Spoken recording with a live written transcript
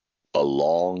A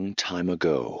long time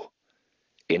ago,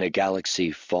 in a galaxy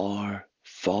far,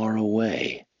 far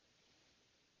away.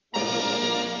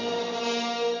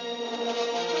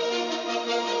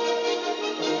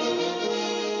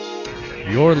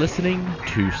 You're listening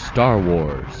to Star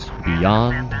Wars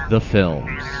Beyond the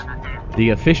Films,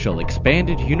 the official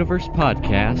expanded universe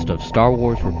podcast of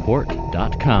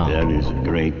StarWarsReport.com. There is a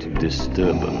great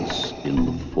disturbance in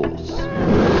the Force.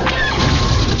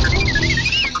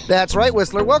 That's right,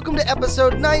 Whistler. Welcome to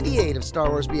episode 98 of Star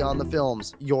Wars Beyond the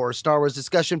Films, your Star Wars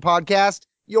discussion podcast,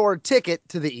 your ticket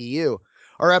to the EU.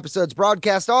 Our episodes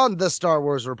broadcast on the Star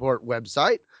Wars Report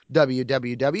website,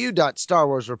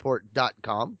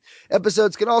 www.starwarsreport.com.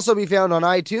 Episodes can also be found on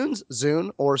iTunes,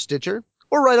 Zune, or Stitcher,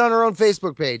 or right on our own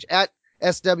Facebook page at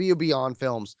SW Beyond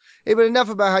Films. Hey, but enough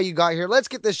about how you got here. Let's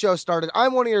get this show started.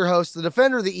 I'm one of your hosts, the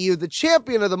defender of the EU, the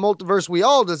champion of the multiverse we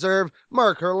all deserve,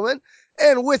 Mark Hurlman.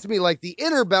 And with me, like the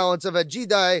inner balance of a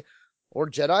Jedi, or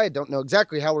Jedi, I don't know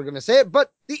exactly how we're going to say it,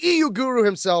 but the EU guru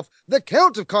himself, the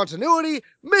Count of Continuity,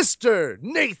 Mr.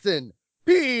 Nathan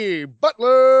P.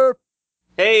 Butler.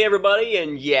 Hey everybody,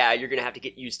 and yeah, you're gonna have to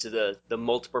get used to the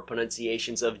multiple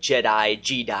pronunciations of Jedi,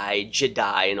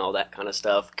 Jedi, and all that kind of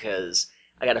stuff, because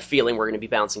I got a feeling we're gonna be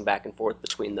bouncing back and forth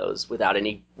between those without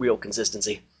any real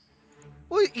consistency.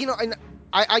 Well,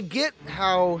 I get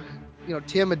how,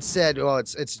 Tim had said, well,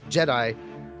 it's Jedi,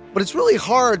 but it's really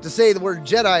hard to say the word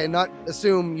Jedi and not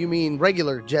assume you mean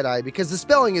regular Jedi, because the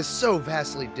spelling is so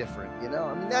vastly different,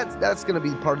 I mean, that's going to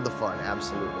be part of the fun,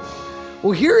 absolutely.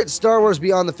 Well, here at Star Wars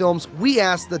Beyond the Films, we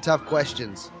ask the tough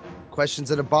questions. Questions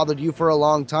that have bothered you for a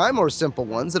long time, or simple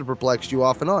ones that have perplexed you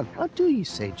off and on. How do you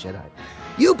say Jedi?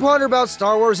 You ponder about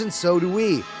Star Wars, and so do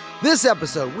we. This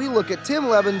episode, we look at Tim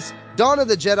Levin's Dawn of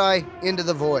the Jedi, Into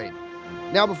the Void.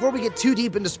 Now, before we get too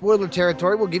deep into spoiler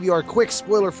territory, we'll give you our quick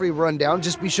spoiler-free rundown.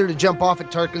 Just be sure to jump off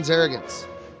at Tarkin's arrogance.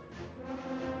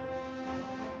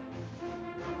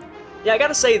 Yeah, I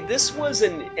gotta say, this was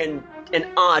an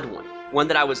odd one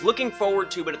that I was looking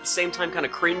forward to, but at the same time kind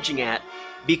of cringing at,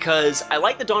 because I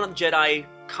like the Dawn of the Jedi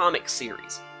comic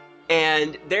series,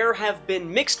 and there have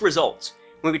been mixed results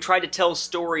when we tried to tell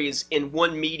stories in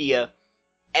one media,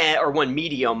 or one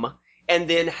medium, and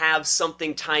then have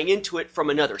something tying into it from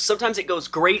another. Sometimes it goes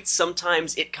great,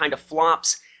 sometimes it kind of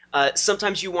flops,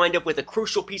 sometimes you wind up with a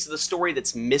crucial piece of the story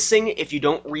that's missing if you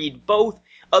don't read both.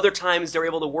 Other times they're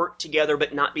able to work together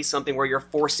but not be something where you're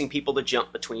forcing people to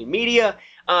jump between media.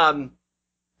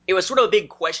 It was sort of a big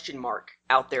question mark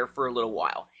out there for a little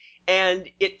while. And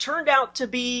it turned out to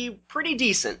be pretty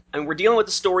decent. And we're dealing with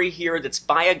a story here that's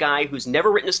by a guy who's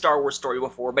never written a Star Wars story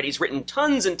before, but he's written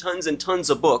tons and tons and tons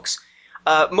of books,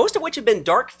 most of which have been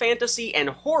dark fantasy and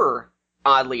horror,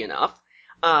 oddly enough,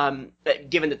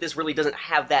 given that this really doesn't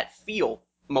have that feel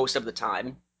most of the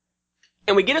time.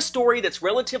 And we get a story that's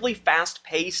relatively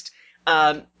fast-paced.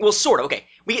 Well, sort of. Okay,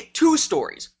 we get two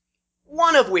stories,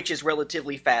 one of which is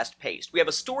relatively fast-paced. We have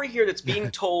a story here that's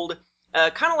being told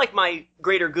kind of like my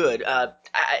greater good.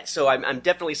 So I'm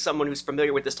definitely someone who's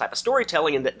familiar with this type of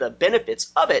storytelling and the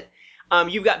benefits of it.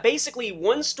 You've got basically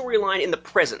one storyline in the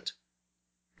present,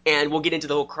 and we'll get into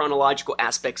the whole chronological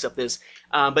aspects of this.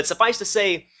 But suffice to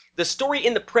say, the story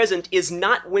in the present is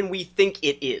not when we think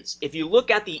it is. If you look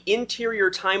at the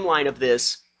interior timeline of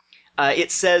this,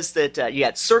 it says that you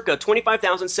had circa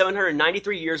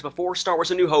 25,793 years before Star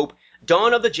Wars A New Hope,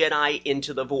 Dawn of the Jedi,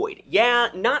 Into the Void. Yeah,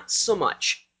 not so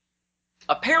much.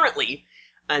 Apparently,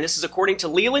 and this is according to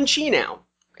Leland Chi now,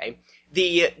 okay,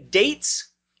 the dates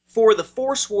for the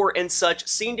Force War and such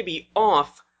seem to be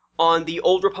off on the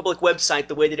Old Republic website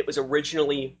the way that it was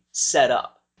originally set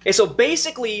up. Okay, so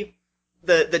basically,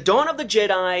 the Dawn of the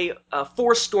Jedi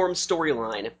Force Storm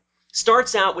storyline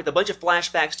starts out with a bunch of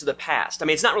flashbacks to the past. I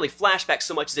mean, it's not really flashbacks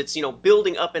so much as it's,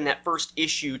 building up in that first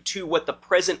issue to what the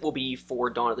present will be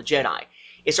for Dawn of the Jedi.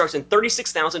 It starts in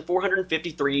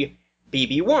 36,453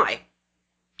 BBY.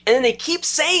 And then they keep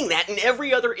saying that in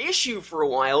every other issue for a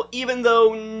while, even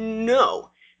though,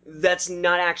 no, that's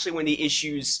not actually when the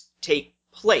issues take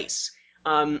place.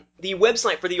 The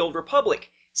website for the Old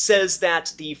Republic says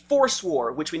that the Force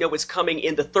War, which we know is coming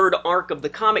in the third arc of the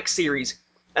comic series,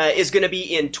 is going to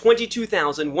be in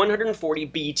 22,140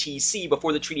 BTC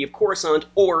before the Treaty of Coruscant,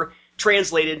 or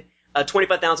translated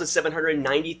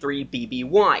 25,793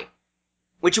 BBY,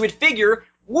 which you would figure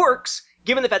works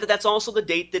given the fact that that's also the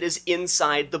date that is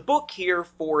inside the book here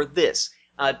for this.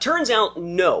 Turns out,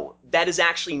 no, that is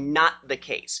actually not the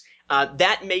case.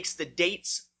 That makes the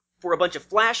dates for a bunch of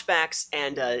flashbacks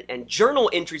and journal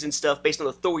entries and stuff based on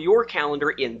the Thoyor calendar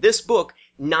in this book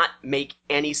not make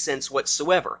any sense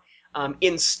whatsoever.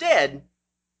 Instead,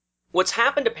 what's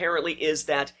happened apparently is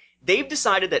that they've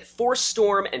decided that Force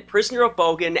Storm and Prisoner of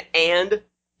Bogan and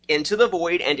Into the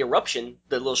Void and Eruption,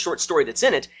 the little short story that's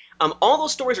in it, all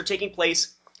those stories are taking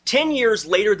place 10 years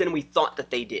later than we thought that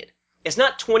they did. It's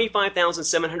not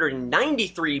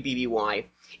 25,793 BBY,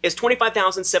 it's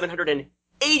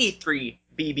 25,783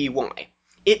 BBY.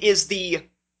 It is the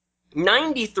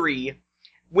 93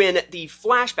 when the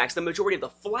flashbacks, the majority of the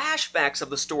flashbacks of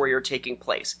the story are taking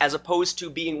place, as opposed to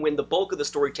being when the bulk of the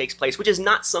story takes place, which is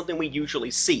not something we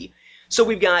usually see. So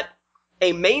we've got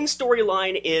a main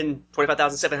storyline in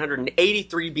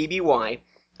 25,783 BBY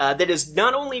that is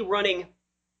not only running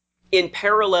in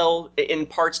parallel in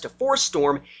parts to Force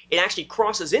Storm, it actually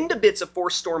crosses into bits of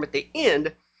Force Storm at the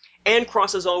end, and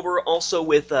crosses over also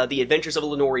with the Adventures of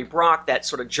Lenore Brock, that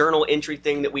sort of journal entry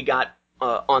thing that we got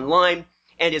online,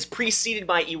 and is preceded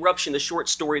by Eruption, the short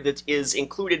story that is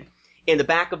included in the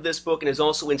back of this book and is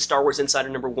also in Star Wars Insider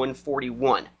number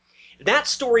 141. That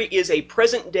story is a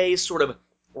present-day sort of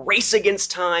race against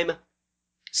time,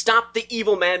 stop the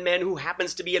evil madman who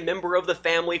happens to be a member of the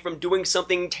family from doing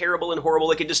something terrible and horrible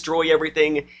that could destroy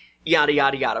everything, yada,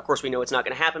 yada, yada. Of course, we know it's not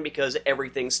going to happen because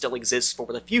everything still exists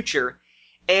for the future.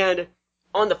 And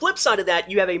on the flip side of that,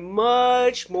 you have a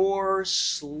much more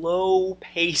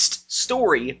slow-paced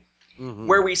story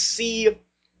where we see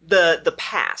the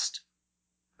past,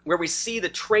 where we see the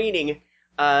training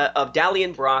of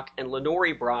Dalian Brock and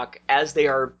Lenore Brock as they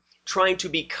are trying to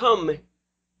become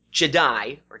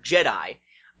Jedi,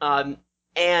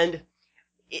 and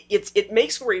it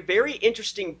makes for a very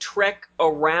interesting trek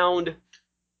around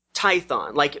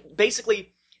Tython. Like,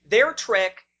 basically, their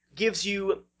trek gives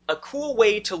you a cool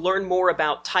way to learn more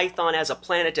about Tython as a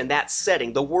planet and that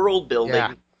setting, the world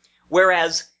building,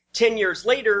 whereas 10 years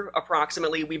later,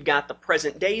 approximately, we've got the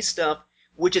present day stuff,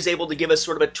 which is able to give us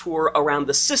sort of a tour around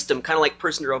the system, kind of like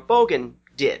Prisoner of Bogan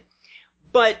did.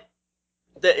 But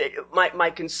my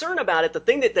concern about it, the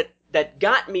thing that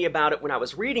got me about it when I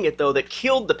was reading it, though, that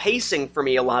killed the pacing for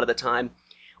me a lot of the time,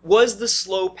 was the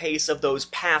slow pace of those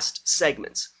past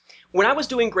segments. When I was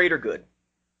doing Greater Good,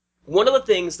 one of the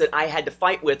things that I had to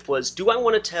fight with was, do I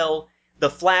want to tell the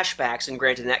flashbacks, and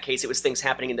granted in that case it was things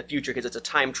happening in the future because it's a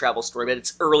time travel story, but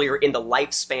it's earlier in the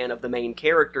lifespan of the main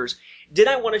characters, did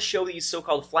I want to show these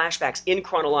so-called flashbacks in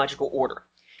chronological order?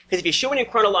 Because if you show it in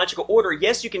chronological order,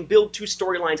 yes, you can build two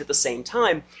storylines at the same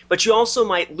time, but you also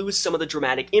might lose some of the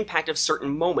dramatic impact of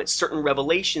certain moments, certain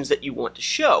revelations that you want to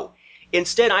show.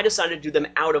 Instead, I decided to do them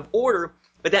out of order,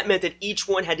 but that meant that each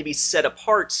one had to be set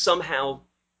apart somehow.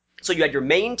 So you had your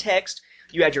main text,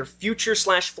 you had your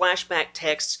future/flashback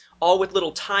texts, all with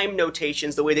little time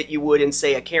notations the way that you would in,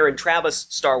 say, a Karen Travis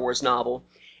Star Wars novel.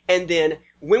 And then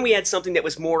when we had something that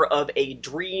was more of a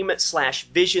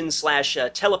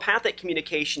dream/vision/telepathic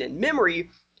communication and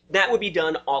memory, that would be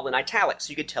done all in italics.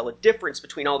 You could tell a difference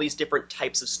between all these different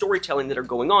types of storytelling that are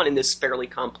going on in this fairly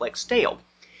complex tale.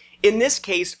 In this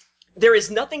case, there is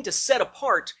nothing to set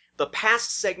apart the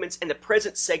past segments and the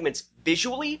present segments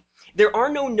visually. There are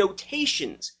no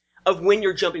notations of when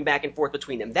you're jumping back and forth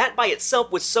between them. That by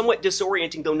itself was somewhat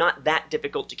disorienting, though not that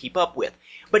difficult to keep up with.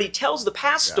 But he tells the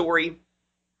past story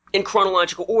in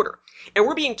chronological order. And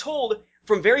we're being told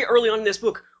from very early on in this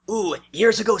book, ooh,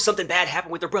 years ago something bad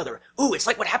happened with her brother. Ooh, it's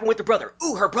like what happened with her brother.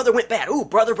 Ooh, her brother went bad. Ooh,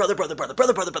 brother,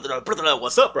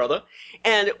 what's up, brother?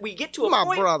 And we get to a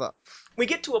point. We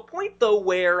get to a point, though,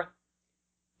 where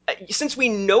since we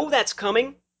know that's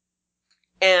coming,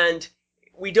 and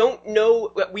we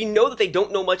know that they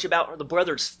don't know much about the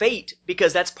brother's fate,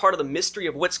 because that's part of the mystery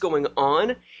of what's going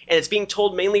on, and it's being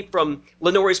told mainly from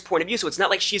Lenore's point of view, so it's not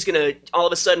like she's going to all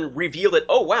of a sudden reveal that,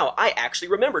 oh wow, I actually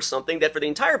remember something that for the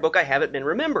entire book I haven't been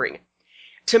remembering.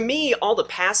 To me, all the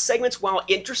past segments, while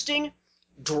interesting,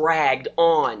 dragged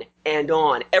on and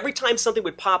on. Every time something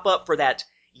would pop up for that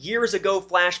years ago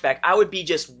flashback, I would be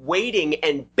just waiting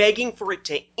and begging for it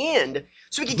to end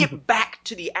so we could get back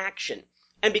to the action.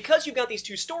 And because you've got these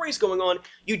two stories going on,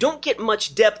 you don't get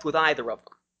much depth with either of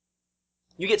them.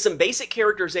 You get some basic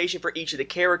characterization for each of the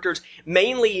characters,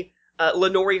 mainly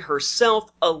Lenore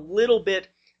herself, a little bit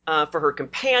for her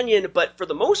companion, but for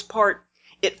the most part,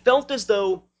 it felt as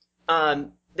though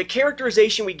the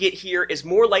characterization we get here is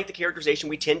more like the characterization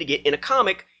we tend to get in a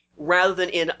comic rather than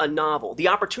in a novel. The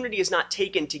opportunity is not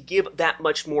taken to give that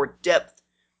much more depth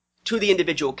to the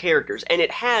individual characters. And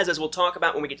it has, as we'll talk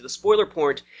about when we get to the spoiler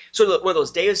point, sort of one of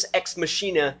those Deus Ex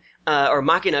Machina or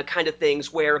Machina kind of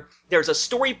things where there's a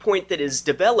story point that is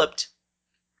developed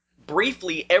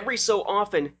briefly every so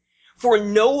often for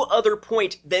no other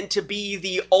point than to be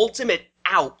the ultimate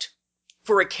out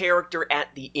for a character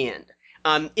at the end.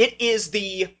 It is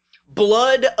the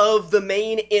blood of the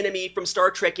main enemy from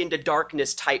Star Trek Into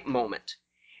Darkness type moment.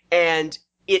 And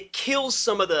it kills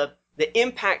some of the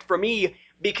impact for me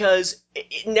because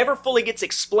it never fully gets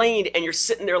explained, and you're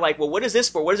sitting there like, well, what is this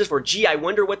for? What is this for? Gee, I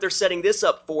wonder what they're setting this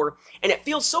up for. And it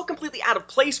feels so completely out of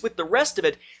place with the rest of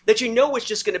it that you know it's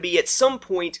just going to be at some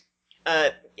point,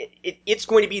 it's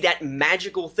going to be that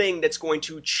magical thing that's going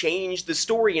to change the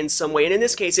story in some way. And in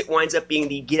this case, it winds up being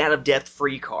the get out of death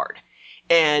free card.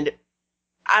 And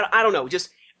I don't know,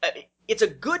 just it's a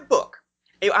good book.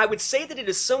 I would say that it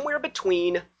is somewhere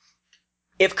between,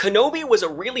 if Kenobi was a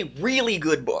really, really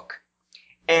good book,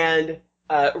 and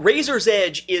Razor's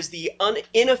Edge is the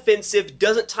inoffensive,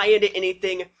 doesn't tie into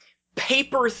anything,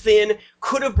 paper thin,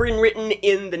 could have been written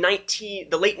in the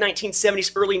late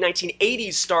 1970s, early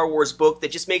 1980s Star Wars book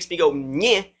that just makes me go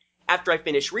nyeh after I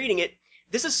finish reading it.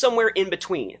 This is somewhere in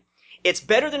between. It's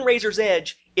better than Razor's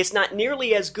Edge. It's not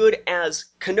nearly as good as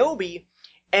Kenobi,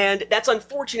 and that's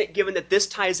unfortunate given that this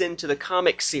ties into the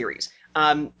comic series.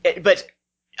 But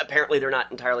apparently they're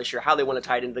not entirely sure how they want to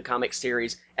tie it into the comic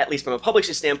series, at least from a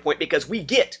publishing standpoint, because we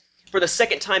get, for the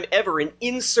second time ever, an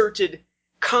inserted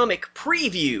comic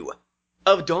preview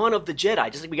of Dawn of the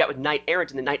Jedi, just like we got with Knight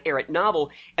Errant in the Knight Errant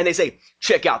novel, and they say,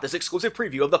 check out this exclusive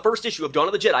preview of the first issue of Dawn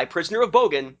of the Jedi, Prisoner of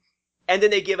Bogan, and then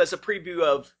they give us a preview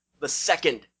of the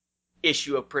second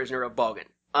issue of Prisoner of Bogan.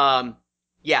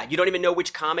 Yeah, you don't even know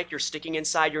which comic you're sticking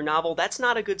inside your novel. That's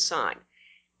not a good sign.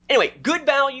 Anyway, good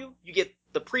value. You get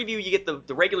the preview, you get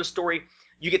the regular story,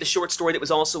 you get the short story that was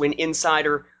also in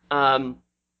Insider.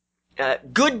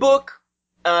 Good book.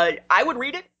 I would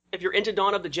read it if you're into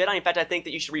Dawn of the Jedi. In fact, I think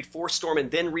that you should read Force Storm and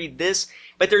then read this.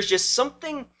 But there's just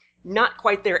something not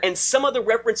quite there. And some of the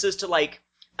references to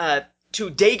to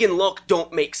Dagon Look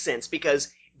don't make sense,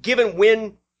 because given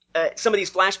when some of these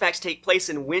flashbacks take place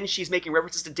and when she's making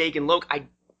references to Dagon Look,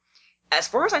 as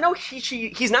far as I know,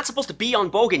 he's not supposed to be on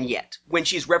Bogan yet when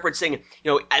she's referencing,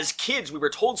 as kids we were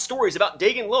told stories about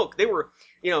Dagon Look. They were,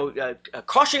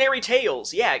 cautionary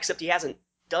tales. Yeah, except he hasn't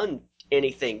done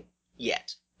anything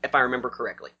yet, if I remember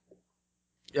correctly.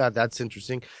 Yeah, that's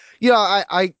interesting.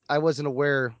 I wasn't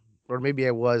aware, or maybe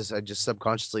I was. I just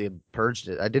subconsciously had purged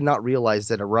it. I did not realize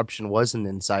that Eruption was an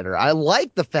Insider. I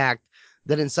like the fact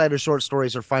that Insider short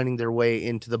stories are finding their way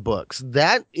into the books.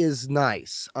 That is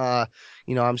nice.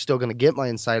 I'm still going to get my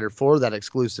Insider for that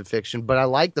exclusive fiction, but I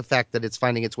like the fact that it's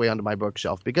finding its way onto my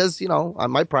bookshelf because,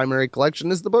 my primary collection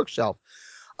is the bookshelf.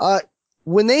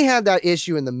 When they had that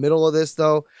issue in the middle of this,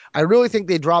 though, I really think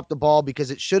they dropped the ball because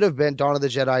it should have been Dawn of the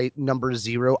Jedi number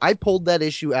 0. I pulled that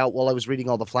issue out while I was reading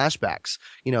all the flashbacks,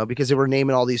 because they were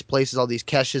naming all these places, all these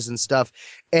caches and stuff,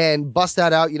 and bust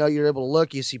that out. You're able to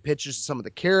look, you see pictures of some of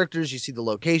the characters, you see the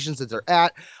locations that they're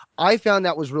at. I found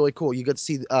that was really cool. You get to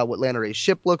see what Lana Ray's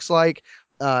ship looks like.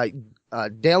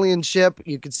 Dalian ship,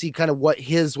 you could see kind of what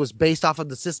his was based off of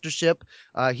the sister ship.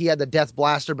 He had the Death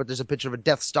Blaster, but there's a picture of a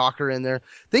Death Stalker in there,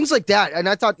 things like that. And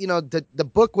I thought, the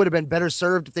book would have been better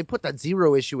served if they put that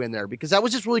 0 issue in there, because that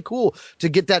was just really cool to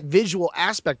get that visual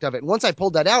aspect of it. And once I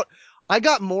pulled that out, I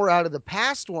got more out of the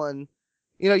past one.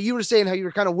 You were saying how you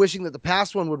were kind of wishing that the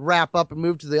past one would wrap up and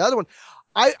move to the other one.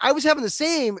 I was having the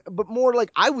same, but more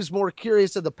like I was more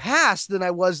curious of the past than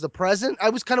I was the present. I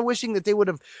was kind of wishing that they would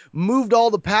have moved all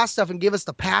the past stuff and give us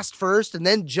the past first and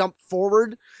then jumped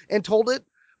forward and told it.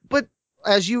 But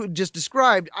as you just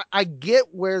described, I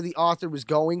get where the author was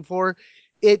going for.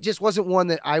 It just wasn't one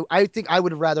that I think I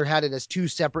would have rather had it as 2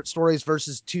 separate stories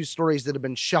versus 2 stories that have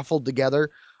been shuffled together.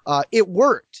 It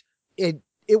worked.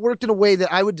 It worked in a way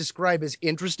that I would describe as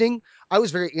interesting. I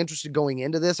was very interested going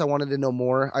into this. I wanted to know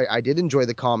more. I did enjoy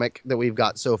the comic that we've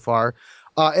got so far.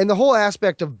 And the whole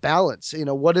aspect of balance,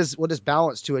 what is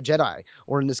balance to a Jedi,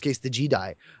 or in this case, the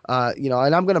Jedi,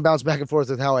 and I'm going to bounce back and forth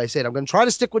with how I say it. I'm going to try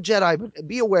to stick with Jedi, but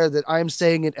be aware that I am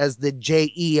saying it as the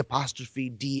JE''DAII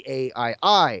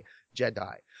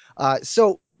Jedi.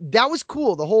 So that was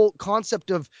cool. The whole concept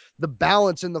of the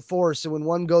balance in the Force, and when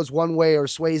one goes one way or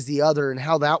sways the other, and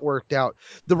how that worked out.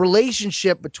 The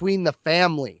relationship between the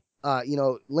family,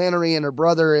 Lana Rey and her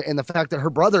brother, and the fact that her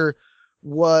brother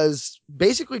was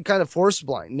basically kind of Force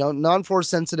blind, non-Force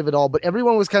sensitive at all, but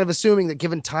everyone was kind of assuming that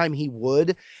given time he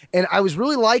would. And I was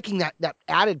really liking that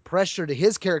added pressure to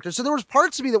his character. So there was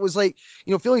parts of me that was like,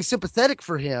 feeling sympathetic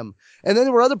for him. And then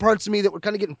there were other parts of me that were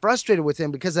kind of getting frustrated with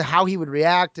him because of how he would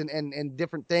react and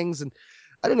different things. And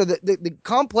I don't know, the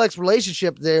complex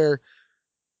relationship there.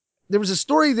 There was a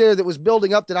story there that was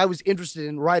building up that I was interested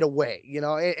in right away,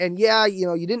 and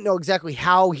you didn't know exactly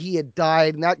how he had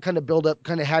died, and that kind of build up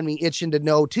kind of had me itching to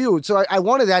know too. So I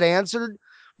wanted that answered,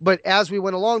 but as we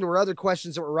went along, there were other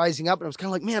questions that were rising up, and I was kind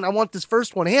of like, man, I want this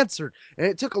first one answered. And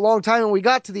it took a long time, and we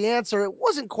got to the answer. It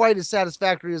wasn't quite as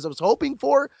satisfactory as I was hoping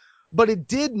for, but it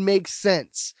did make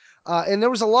sense. And there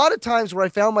was a lot of times where I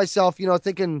found myself,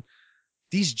 thinking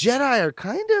these Jedi are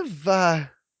kind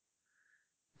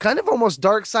of almost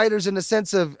darksiders in the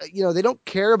sense of, they don't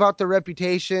care about their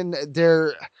reputation.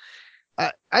 They're,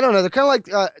 I don't know. They're kind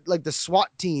of like the SWAT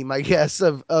team, I guess,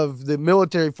 of the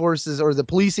military forces or the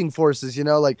policing forces.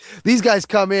 Like these guys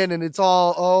come in and it's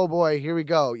all, oh boy, here we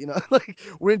go. Like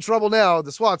we're in trouble now.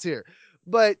 The SWAT's here.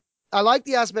 But I like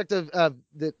the aspect of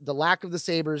the lack of the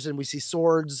sabers, and we see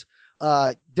swords.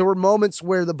 There were moments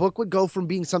where the book would go from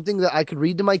being something that I could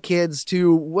read to my kids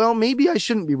to, well, maybe I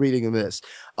shouldn't be reading this.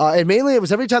 And mainly it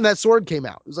was every time that sword came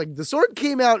out. It was like the sword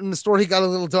came out and the story got a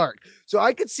little dark. So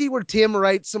I could see where Tim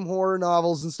writes some horror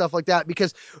novels and stuff like that,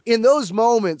 because in those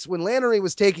moments when Lannery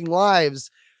was taking lives,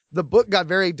 the book got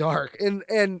very dark.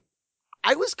 And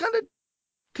I was kind of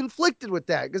conflicted with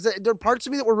that because there are parts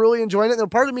of me that were really enjoying it. And there are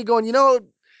part of me going,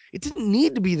 it didn't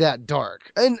need to be that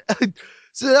dark. And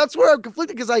so that's where I'm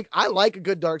conflicted, because I like a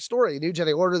good dark story. New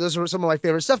Jedi Order, those were some of my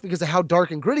favorite stuff because of how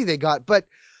dark and gritty they got. But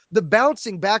the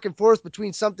bouncing back and forth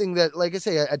between something that, like I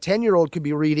say, a 10-year-old could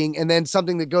be reading, and then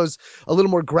something that goes a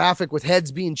little more graphic with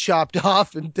heads being chopped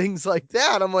off and things like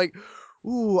that. I'm like,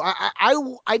 ooh,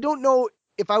 I don't know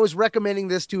if I was recommending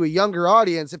this to a younger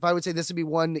audience, if I would say this would be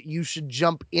one that you should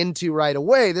jump into right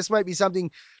away. This might be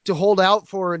something to hold out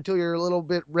for until you're a little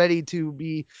bit ready to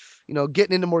be,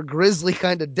 getting into more grisly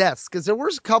kind of deaths. Because there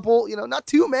was a couple, not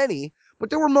too many,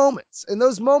 but there were moments, and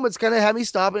those moments kind of had me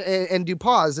stop and do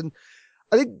pause. And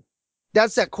I think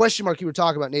that's that question mark you were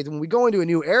talking about, Nathan. When we go into a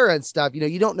new era and stuff,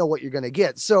 you don't know what you're going to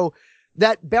get. So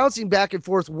that bouncing back and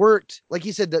forth worked. Like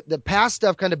you said, the past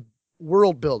stuff kind of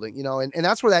world building, and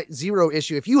that's where that Zero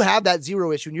issue, if you have that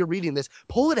Zero issue and you're reading this,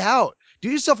 pull it out, do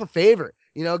yourself a favor,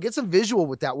 get some visual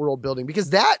with that world building,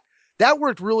 because that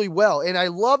worked really well. And I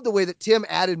love the way that Tim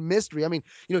added mystery. I mean,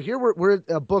 here we're at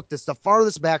a book that's the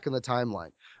farthest back in the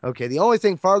timeline. Okay, the only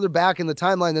thing farther back in the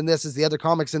timeline than this is the other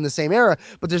comics in the same era,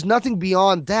 but there's nothing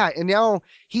beyond that. And now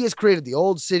he has created the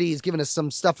old city. He's given us some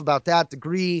stuff about that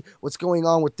degree, what's going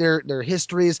on with their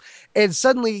histories. And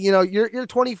suddenly, you're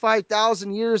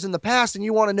 25,000 years in the past and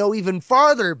you want to know even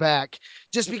farther back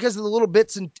just because of the little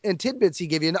bits and tidbits he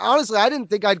gave you. And honestly, I didn't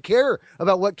think I'd care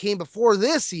about what came before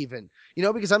this even.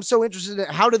 Because I'm so interested in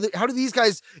how do these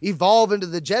guys evolve into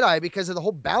the Jedi, because of the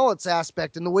whole balance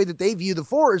aspect and the way that they view the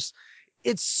Force.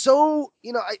 It's so,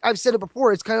 I've said it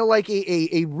before, it's kind of like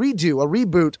a redo, a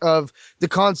reboot of the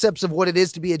concepts of what it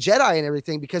is to be a Jedi and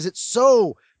everything, because it's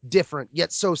so different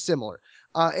yet so similar.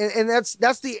 And that's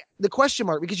the question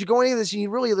mark, because you go into this and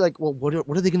you really like, well, what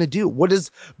are they going to do? What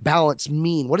does balance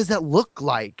mean? What does that look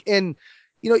like? And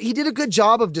he did a good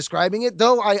job of describing it,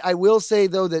 though. I will say,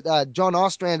 though, that John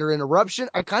Ostrander in Eruption,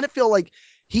 I kind of feel like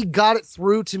he got it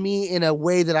through to me in a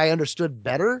way that I understood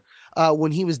better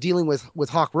when he was dealing with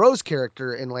Hawk Rowe's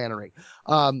character in Lannery.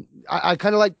 I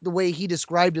kind of like the way he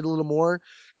described it a little more.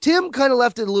 Tim kind of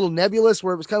left it a little nebulous,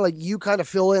 where it was kind of like you kind of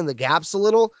fill in the gaps a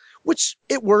little, which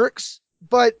it works.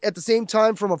 But at the same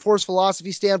time, from a Force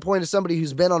philosophy standpoint, as somebody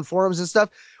who's been on forums and stuff,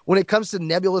 when it comes to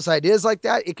nebulous ideas like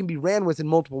that, it can be ran with in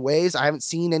multiple ways. I haven't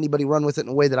seen anybody run with it in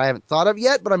a way that I haven't thought of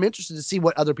yet, but I'm interested to see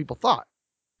what other people thought.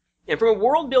 And from a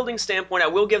world building standpoint, I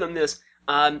will give them this.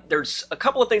 There's a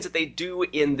couple of things that they do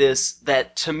in this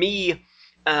that, to me,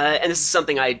 and this is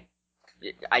something I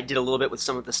did a little bit with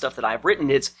some of the stuff that I've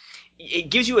written. It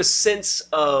gives you a sense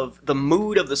of the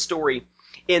mood of the story,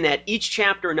 in that each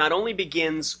chapter not only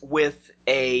begins with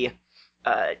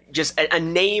just a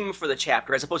name for the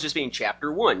chapter, as opposed to just being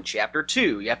chapter 1, chapter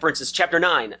 2. Yeah, for instance, chapter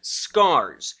 9,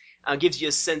 Scars, gives you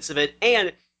a sense of it,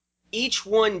 and each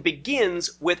one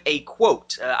begins with a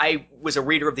quote. I was a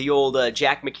reader of the old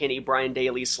Jack McKinney, Brian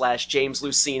Daly / James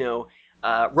Luceno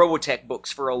Robotech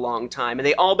books for a long time, and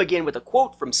they all begin with a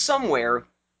quote from somewhere,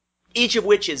 each of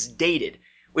which is dated,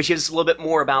 which is a little bit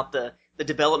more about the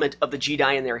development of the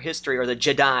Jedi and their history, or the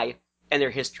Jedi and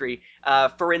their history.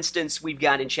 For instance, we've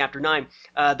got in chapter 9,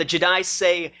 the Jedi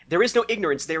say, "There is no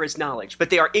ignorance, there is knowledge, but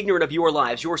they are ignorant of your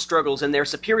lives, your struggles, and their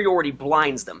superiority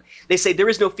blinds them. They say, there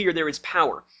is no fear, there is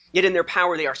power. Yet in their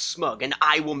power they are smug, and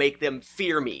I will make them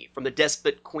fear me." From the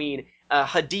despot queen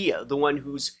Hadia, the one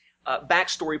whose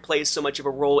backstory plays so much of a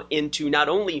role into not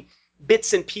only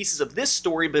bits and pieces of this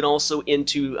story, but also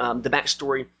into the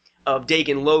backstory of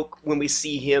Dagan Loke when we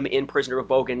see him in Prisoner of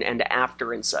Bogan and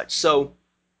after and such. So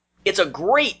it's a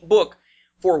great book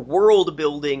for world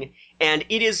building, and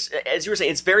it is, as you were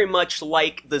saying, it's very much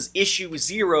like the issue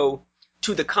 0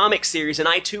 to the comic series, and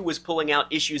I too was pulling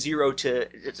out issue 0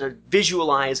 to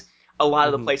visualize a lot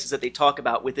of the places that they talk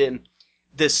about within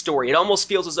this story. It almost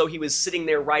feels as though he was sitting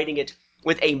there writing it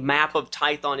with a map of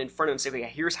Tython in front of him, saying,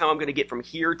 okay, here's how I'm going to get from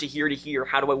here to here to here.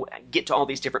 How do I get to all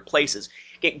these different places?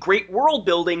 Get great world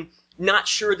building. Not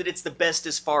sure that it's the best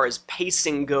as far as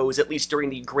pacing goes, at least during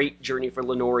the great journey for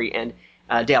Lenore and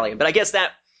Dalian. But I guess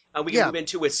that we can move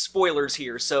into with spoilers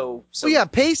here. So well, yeah,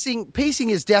 pacing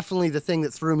is definitely the thing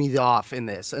that threw me off in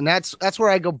this, and that's where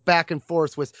I go back and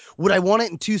forth with, would I want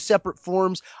it in two separate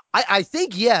forms? I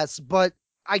think yes, but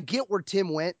I get where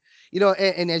Tim went.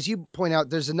 And as you point out,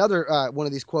 there's another one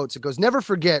of these quotes. It goes, "Never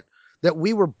forget that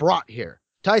we were brought here.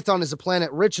 Tython is a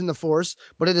planet rich in the Force,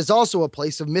 but it is also a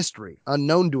place of mystery,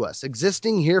 unknown to us,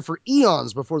 existing here for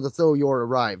eons before the Thoyor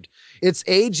arrived. Its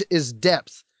age is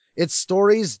depth, its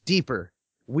stories deeper.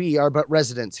 We are but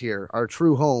residents here. Our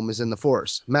true home is in the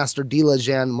Force." Master Dila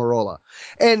Jan Morola.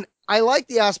 And I like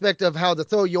the aspect of how the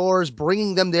Thoyors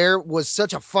bringing them there was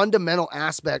such a fundamental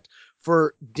aspect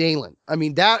for Dalen. I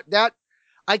mean, that's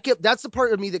the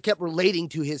part of me that kept relating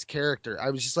to his character. I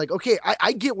was just like, okay,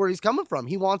 I get where he's coming from.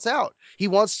 He wants out. He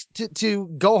wants to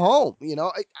go home.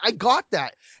 I got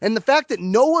that. And the fact that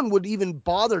no one would even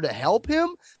bother to help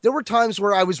him, there were times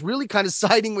where I was really kind of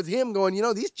siding with him going,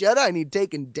 these Jedi need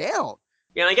taken down.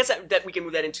 Yeah, and I guess that we can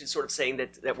move that into sort of saying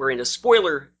that we're into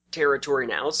spoiler territory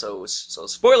now. So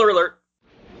spoiler alert.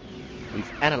 We've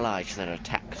analyzed their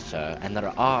attack, sir, and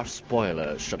there are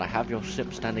spoilers. Should I have your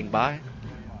ship standing by?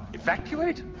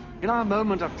 Evacuate? In our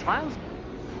moment of triumph?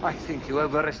 I think you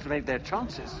overestimate their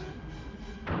chances.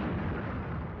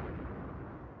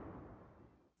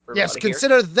 Yes,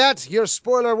 consider that your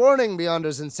spoiler warning,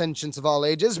 Beyonders and Sentients of all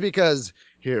ages, because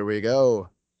here we go.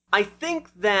 I think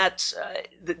that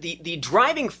the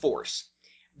driving force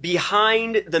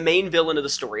behind the main villain of the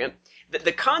story,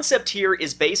 the concept here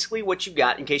is basically what you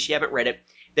got, in case you haven't read it,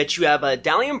 that you have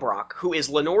Dalian Brock, who is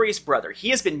Lenore's brother. He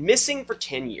has been missing for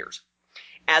 10 years.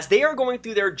 As they are going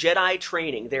through their Jedi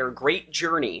training, their great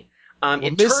journey,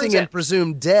 it missing and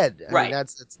presumed dead. I right. mean,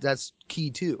 that's key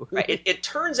too. Right. It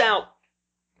turns out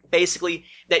basically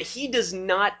that he does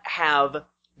not have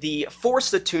the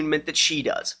force attunement that she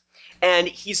does, and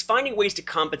he's finding ways to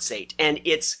compensate, and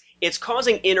it's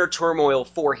causing inner turmoil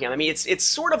for him. I mean, it's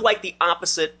sort of like the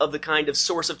opposite of the kind of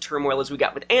source of turmoil as we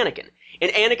got with Anakin. In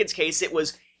Anakin's case,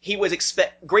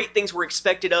 great things were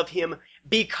expected of him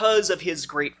because of his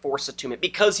great force attunement,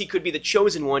 because he could be the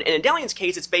chosen one. And in Dalian's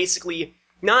case, it's basically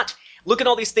not, look at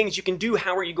all these things you can do,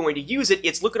 how are you going to use it?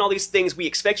 It's, look at all these things we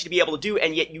expect you to be able to do,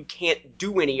 and yet you can't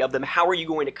do any of them. How are you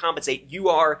going to compensate? You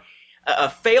are a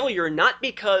failure not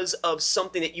because of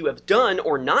something that you have done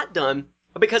or not done,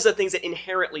 but because of things that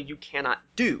inherently you cannot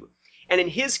do. And in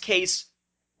his case,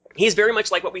 he's very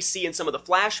much like what we see in some of the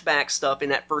flashback stuff in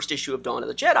that first issue of Dawn of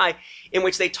the Jedi, in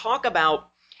which they talk about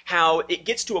how it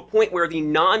gets to a point where the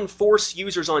non-Force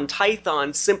users on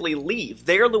Tython simply leave.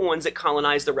 They're the ones that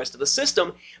colonize the rest of the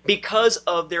system because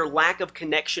of their lack of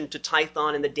connection to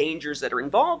Tython and the dangers that are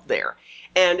involved there.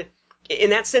 And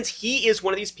in that sense, he is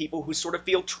one of these people who sort of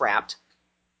feel trapped,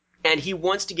 and he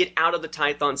wants to get out of the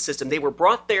Tython system. They were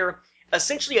brought there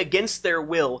essentially against their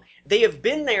will. They have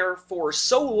been there for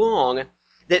so long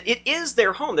that it is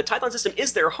their home. The Tython system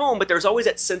is their home, but there's always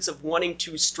that sense of wanting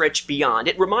to stretch beyond.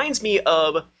 It reminds me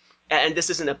of, and this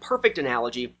isn't a perfect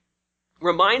analogy,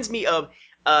 reminds me of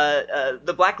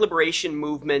the Black Liberation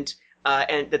Movement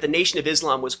and that the Nation of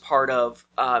Islam was part of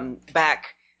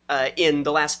back in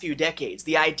the last few decades.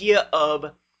 The idea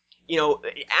of,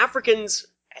 Africans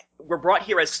were brought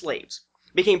here as slaves,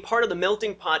 became part of the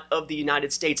melting pot of the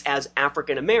United States as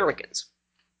African Americans.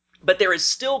 But there is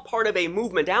still part of a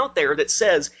movement out there that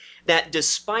says that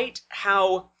despite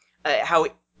how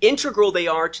integral they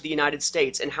are to the United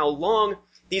States and how long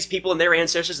these people and their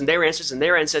ancestors and their ancestors and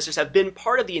their ancestors have been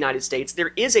part of the United States,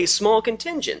 there is a small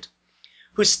contingent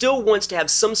who still wants to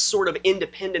have some sort of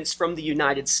independence from the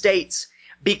United States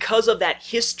because of that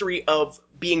history of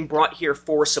being brought here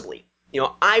forcibly.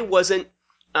 I wasn't,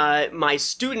 my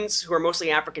students, who are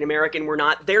mostly African American, were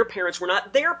not, their parents were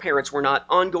not, their parents were not,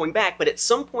 on going back. But at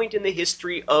some point in the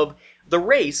history of the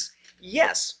race,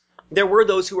 yes, there were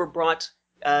those who were brought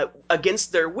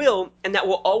against their will, and that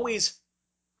will always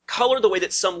color the way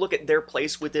that some look at their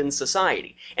place within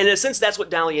society. And in a sense, that's what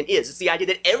Dalian is. It's the idea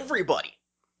that everybody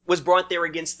was brought there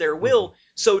against their will,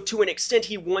 so to an extent,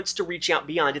 he wants to reach out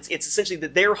beyond. It's essentially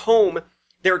that their home,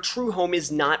 their true home,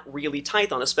 is not really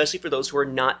Tython, especially for those who are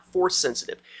not Force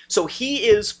sensitive. So he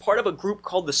is part of a group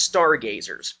called the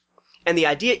Stargazers. And the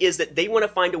idea is that they want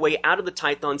to find a way out of the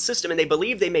Tython system, and they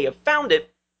believe they may have found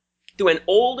it through an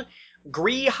old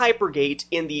Gree hypergate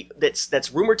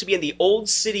that's rumored to be in the old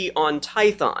city on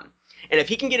Tython. And if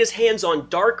he can get his hands on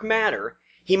dark matter,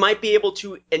 he might be able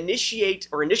to initiate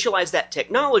or initialize that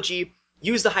technology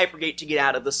use the hypergate to get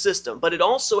out of the system. But it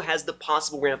also has the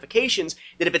possible ramifications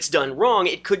that if it's done wrong,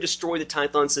 it could destroy the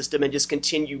Tython system and just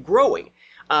continue growing.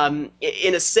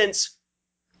 In a sense,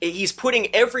 he's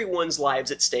putting everyone's lives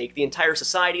at stake, the entire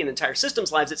society and the entire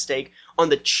system's lives at stake, on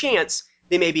the chance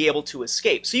they may be able to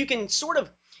escape. So you can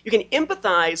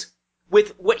empathize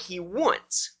with what he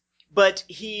wants. But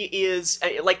he is,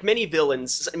 like many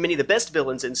villains, many of the best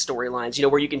villains in storylines,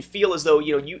 where you can feel as though,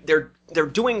 they're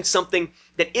doing something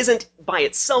that isn't by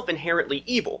itself inherently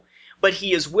evil, but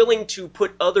he is willing to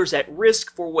put others at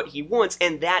risk for what he wants,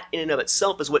 and that in and of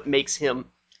itself is what makes him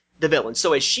the villain.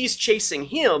 So as she's chasing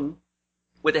him,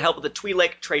 with the help of the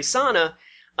Twi'lek Tresana,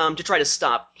 to try to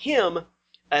stop him,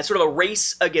 sort of a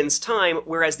race against time,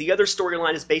 whereas the other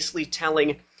storyline is basically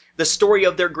telling the story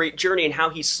of their great journey and how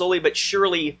he slowly but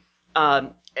surely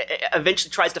eventually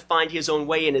tries to find his own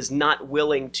way and is not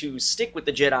willing to stick with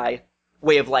the Jedi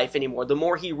way of life anymore. The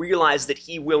more he realizes that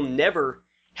he will never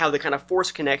have the kind of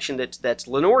Force connection that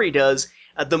Lenore does,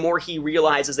 the more he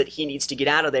realizes that he needs to get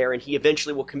out of there, and he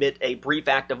eventually will commit a brief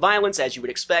act of violence, as you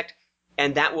would expect,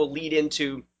 and that will lead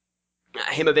into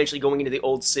him eventually going into the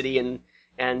old city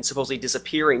and supposedly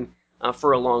disappearing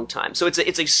for a long time. So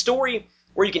it's a story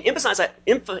where you can empathize,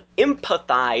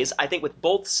 I think, with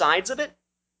both sides of it.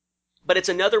 But it's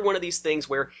another one of these things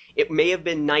where it may have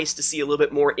been nice to see a little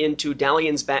bit more into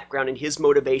Dalian's background and his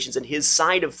motivations and his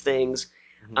side of things.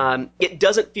 Mm-hmm. It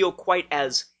doesn't feel quite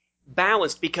as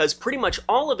balanced because pretty much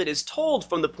all of it is told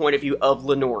from the point of view of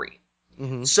Lenore.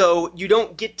 Mm-hmm. So you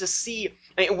don't get to see...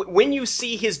 when you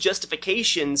see his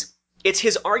justifications, it's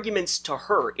his arguments to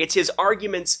her. It's his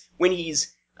arguments when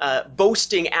he's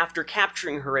boasting after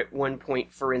capturing her at one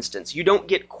point, for instance. You don't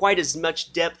get quite as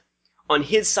much depth on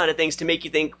his side of things to make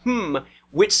you think,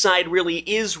 which side really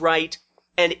is right?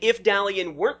 And if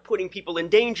Dalian weren't putting people in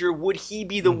danger, would he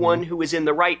be the one who is in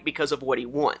the right because of what he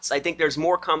wants? I think there's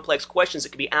more complex questions that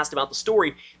could be asked about the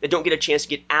story that don't get a chance to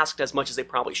get asked as much as they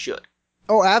probably should.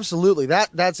 Oh, absolutely.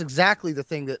 That's exactly the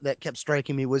thing that kept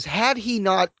striking me was, had he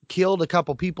not killed a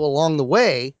couple people along the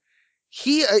way,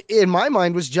 he, in my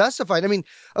mind, was justified. I mean,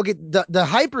 okay, the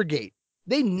Hypergate,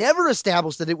 they never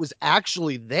established that it was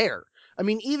actually there. I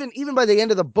mean, even by the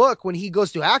end of the book, when he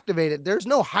goes to activate it, there's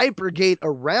no Hypergate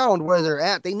around where they're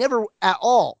at. They never at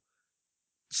all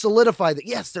solidify that,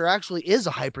 yes, there actually is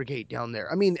a Hypergate down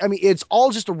there. I mean, it's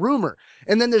all just a rumor.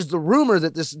 And then there's the rumor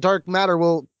that this dark matter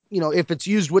will, if it's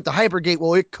used with the Hypergate,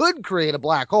 well, it could create a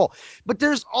black hole. But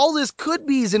there's all this could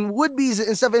be's and would be's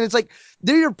and stuff. And it's like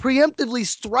they're preemptively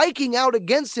striking out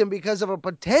against him because of a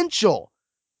potential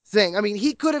thing. I mean,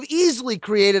 he could have easily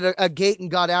created a gate and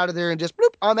got out of there and just,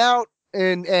 bloop, I'm out.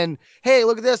 And hey,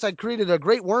 look at this. I created a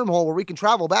great wormhole where we can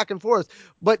travel back and forth.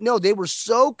 But no, they were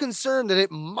so concerned that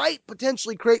it might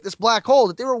potentially create this black hole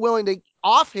that they were willing to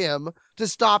off him to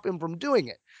stop him from doing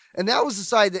it. And that was the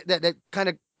side that kind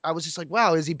of, I was just like,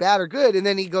 wow, is he bad or good? And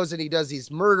then he goes and he does these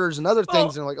murders and other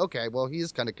things. And I'm like, okay, well, he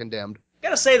is kind of condemned.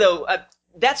 Gotta say, though,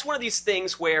 that's one of these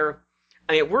things where,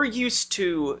 we're used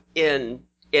to, in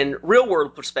real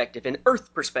world perspective, in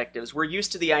Earth perspectives, we're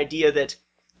used to the idea that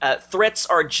threats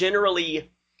are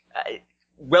generally,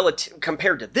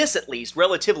 compared to this at least,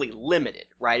 relatively limited,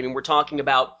 right? I mean, we're talking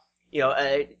about,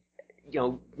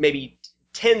 maybe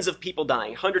tens of people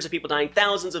dying, hundreds of people dying,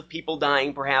 thousands of people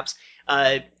dying, perhaps.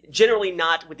 Generally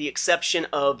not, with the exception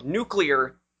of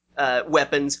nuclear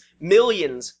weapons,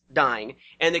 millions dying.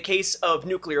 And in the case of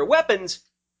nuclear weapons,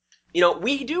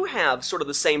 we do have sort of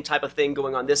the same type of thing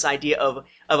going on, this idea of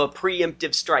a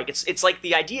preemptive strike. It's like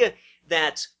the idea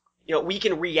that, we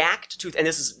can react to, and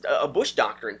this is a Bush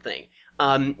Doctrine thing,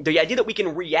 the idea that we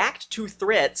can react to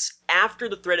threats after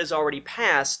the threat has already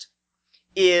passed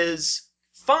is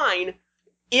fine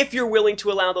if you're willing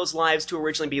to allow those lives to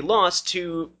originally be lost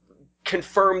to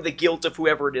confirm the guilt of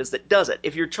whoever it is that does it.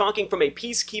 If you're talking from a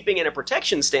peacekeeping and a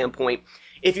protection standpoint,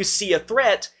 if you see a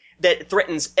threat that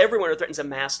threatens everyone or threatens a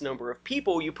mass number of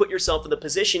people, you put yourself in the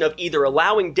position of either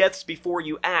allowing deaths before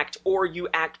you act or you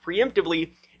act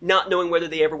preemptively, not knowing whether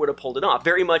they ever would have pulled it off.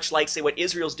 Very much like, say, what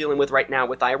Israel's dealing with right now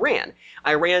with Iran.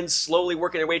 Iran's slowly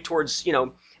working their way towards,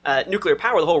 nuclear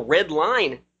power, the whole red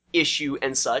line issue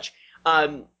and such.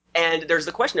 And there's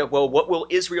the question of, well, what will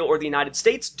Israel or the United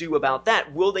States do about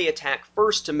that? Will they attack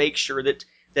first to make sure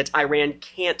that Iran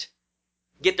can't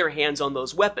get their hands on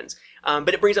those weapons?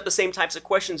 But it brings up the same types of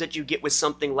questions that you get with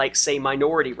something like, say,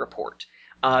 Minority Report.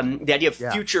 The idea of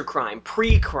future crime,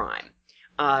 pre-crime.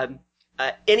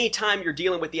 Anytime you're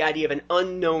dealing with the idea of an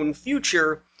unknown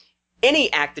future,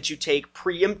 any act that you take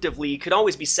preemptively could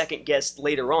always be second-guessed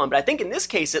later on. But I think in this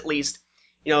case, at least,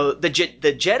 the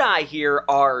Jedi here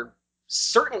are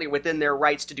certainly within their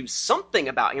rights to do something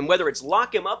about him, whether it's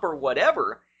lock him up or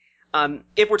whatever.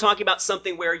 If we're talking about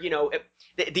something where,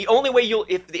 if the only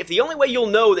way you'll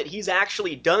know that he's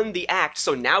actually done the act,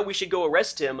 so now we should go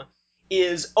arrest him,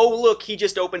 is, oh look, he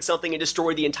just opened something and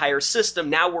destroyed the entire system,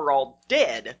 now we're all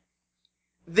dead,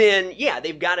 then yeah,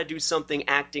 they've got to do something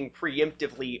acting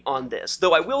preemptively on this.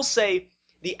 Though I will say,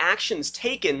 the actions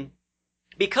taken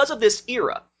because of this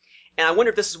era, and I wonder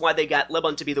if this is why they got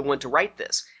Lebon to be the one to write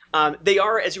this, they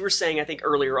are, as you were saying, I think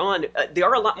earlier on, they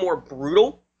are a lot more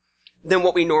brutal than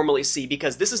what we normally see,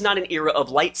 because this is not an era of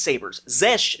lightsabers.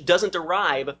 Zesh doesn't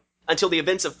arrive until the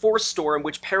events of Force Storm,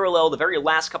 which parallel the very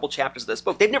last couple chapters of this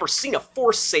book. They've never seen a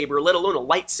Force saber, let alone a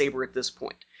lightsaber at this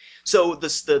point. So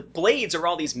the blades are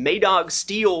all these Maydog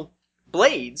steel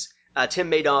blades,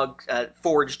 Tim Maydog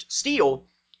forged steel.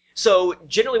 So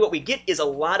generally what we get is a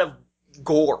lot of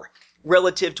gore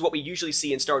relative to what we usually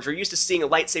see in Star Wars. We're used to seeing a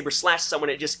lightsaber slash someone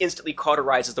and it just instantly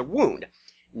cauterizes the wound.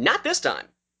 Not this time.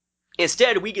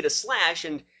 Instead, we get a slash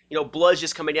and, blood's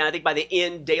just coming down. I think by the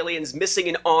end, Dalian's missing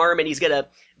an arm and he's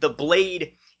got the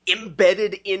blade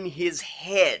embedded in his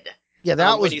head. Yeah,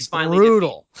 that was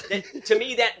brutal. To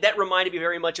me, that reminded me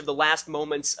very much of the last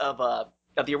moments of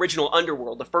the original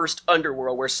Underworld, the first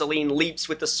Underworld, where Selene leaps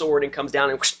with the sword and comes down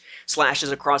and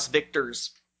slashes across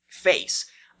Victor's face.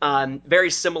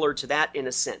 Very similar to that in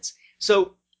a sense.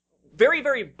 So, very,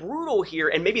 very brutal here,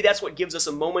 and maybe that's what gives us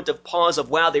a moment of pause of,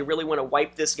 wow, they really want to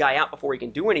wipe this guy out before he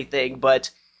can do anything,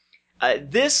 but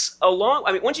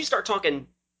once you start talking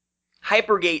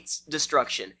Hypergate's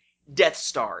destruction, Death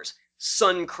Stars,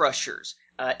 Sun Crushers,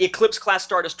 Eclipse-class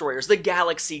Star Destroyers, the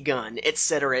Galaxy Gun,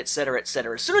 etc., etc.,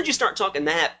 etc. As soon as you start talking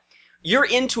that, you're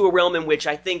into a realm in which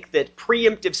I think that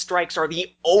preemptive strikes are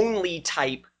the only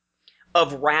type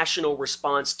of rational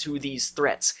response to these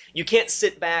threats. You can't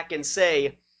sit back and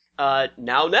say,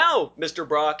 now, Mr.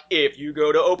 Brock, if you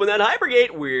go to open that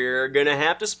Hypergate, we're gonna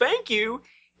have to spank you,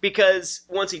 because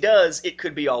once he does, it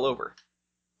could be all over.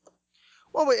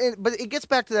 Well, but it gets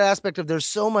back to that aspect of there's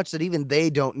so much that even they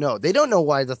don't know. They don't know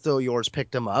why the Thoyors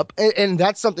picked him up, and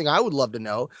that's something I would love to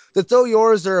know. The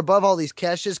Thoyors are above all these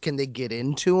caches. Can they get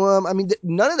into them? I mean,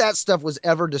 none of that stuff was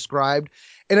ever described,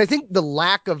 and I think the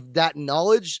lack of that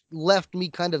knowledge left me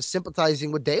kind of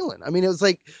sympathizing with Dalen. I mean, it was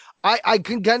like, I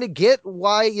can kind of get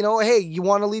why, hey, you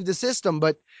want to leave the system,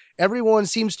 but everyone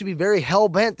seems to be very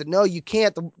hell-bent that, no, you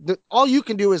can't. All you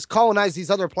can do is colonize these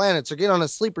other planets or get on a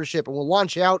sleeper ship and we'll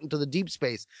launch you out into the deep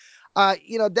space. That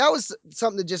was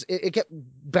something that just, it kept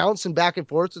bouncing back and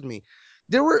forth with me.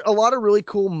 There were a lot of really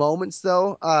cool moments,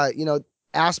 though,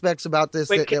 aspects about this.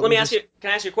 Wait, can I ask you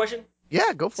a question?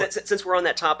 Yeah, go for it. Since we're on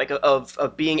that topic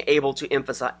of being able to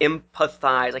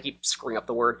empathize, I keep screwing up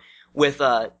the word, with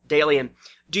Dalian,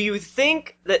 do you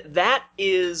think that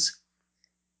is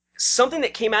something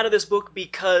that came out of this book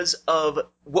because of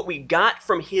what we got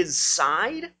from his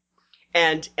side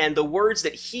and the words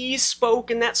that he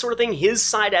spoke and that sort of thing, his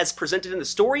side as presented in the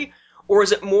story? Or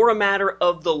is it more a matter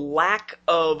of the lack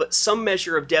of some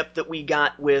measure of depth that we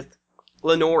got with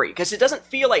Lenore? Because it doesn't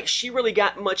feel like she really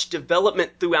got much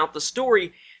development throughout the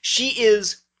story. She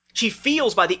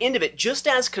feels by the end of it just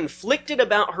as conflicted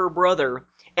about her brother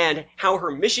and how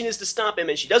her mission is to stop him,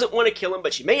 and she doesn't want to kill him,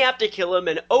 but she may have to kill him,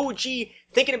 and oh gee,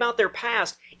 thinking about their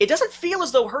past. It doesn't feel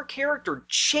as though her character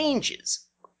changes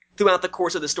throughout the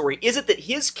course of the story. Is it that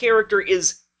his character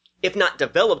is, if not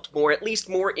developed more, at least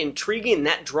more intriguing, and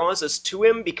that draws us to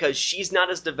him because she's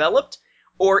not as developed?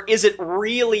 Or is it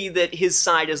really that his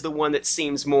side is the one that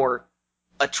seems more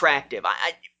attractive?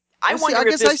 I wonder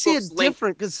if this I see book's it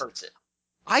different because hurts it.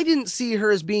 I didn't see her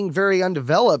as being very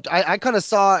undeveloped. I kind of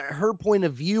saw her point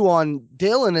of view on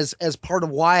Dalen as part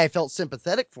of why I felt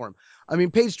sympathetic for him. I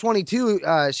mean, page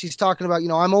 22, she's talking about,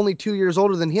 I'm only 2 years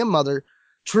older than him, mother.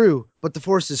 True, but the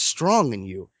Force is strong in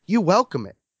you. You welcome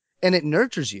it, and it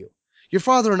nurtures you. Your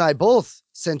father and I both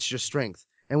sense your strength,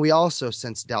 and we also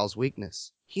sense Dal's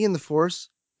weakness. He and the Force,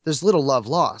 there's little love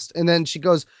lost. And then she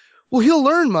goes, well, he'll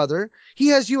learn, mother. He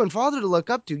has you and father to look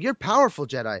up to. You're powerful,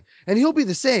 Jedi, and he'll be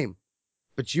the same.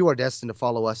 But you are destined to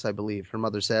follow us, I believe, her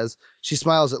mother says. She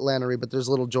smiles at Lannery, but there's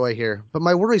little joy here. But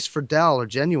my worries for Dal are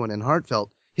genuine and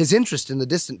heartfelt. His interest in the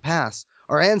distant past,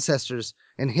 our ancestors,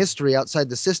 and history outside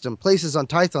the system, places on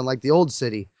Tython like the old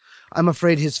city. I'm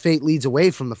afraid his fate leads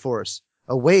away from the Force,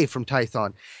 away from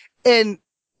Tython. And,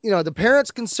 the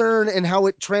parents' concern and how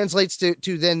it translates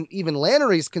to then even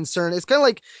Lannery's concern, it's kind of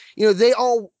like,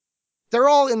 they're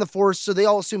all in the Force, so they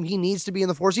all assume he needs to be in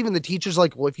the Force. Even the teacher's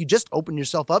like, well, if you just open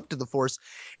yourself up to the Force.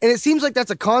 And it seems like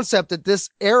that's a concept that this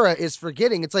era is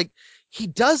forgetting. It's like he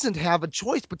doesn't have a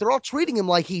choice, but they're all treating him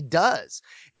like he does.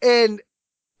 And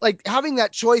like having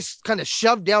that choice kind of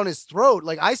shoved down his throat,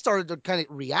 like I started to kind of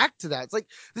react to that. It's like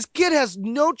this kid has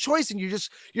no choice, and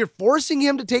you're forcing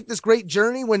him to take this great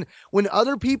journey when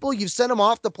other people, you've sent him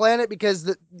off the planet because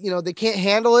they can't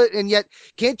handle it, and yet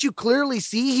can't you clearly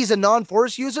see he's a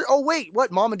non-force user? Oh wait,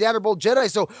 what? Mom and dad are both Jedi,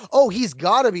 so he's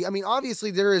got to be. I mean,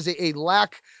 obviously there is a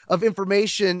lack of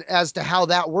information as to how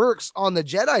that works on the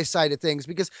Jedi side of things,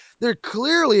 because they're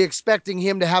clearly expecting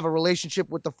him to have a relationship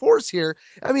with the Force here.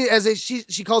 I mean,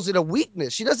 she calls it a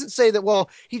weakness. She doesn't say that, well,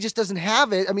 he just doesn't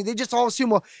have it. I mean, they just all assume,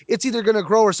 well, it's either going to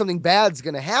grow or something bad's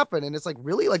going to happen. And it's like,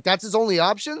 really? Like, that's his only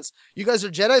options? You guys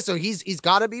are Jedi, so he's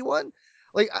got to be one?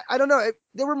 Like, I don't know.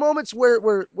 There were moments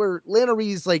where Lana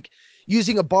Rhee's like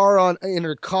using a bar in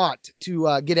her cot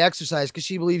to get exercise because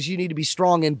she believes you need to be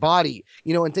strong in body,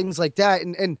 and things like that.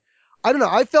 And I don't know.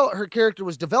 I felt her character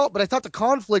was developed, but I thought the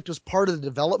conflict was part of the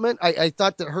development. I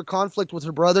thought that her conflict with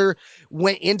her brother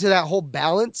went into that whole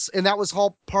balance, and that was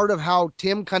all part of how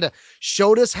Tim kind of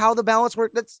showed us how the balance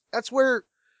worked. That's where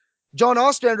John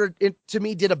Ostrander, to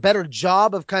me, did a better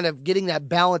job of kind of getting that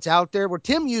balance out there, where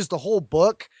Tim used the whole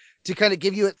book to kind of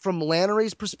give you it from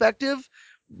Lannery's perspective,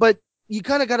 but you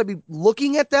kind of got to be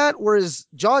looking at that, whereas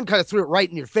John kind of threw it right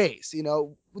in your face.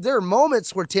 There are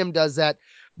moments where Tim does that,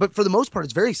 but for the most part,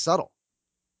 it's very subtle.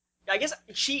 I guess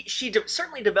she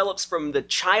certainly develops from the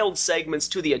child segments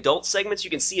to the adult segments. You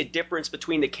can see a difference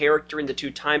between the character in the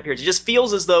two time periods. It just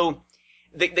feels as though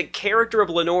the character of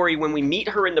Lenore, when we meet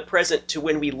her in the present to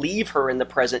when we leave her in the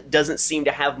present, doesn't seem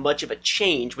to have much of a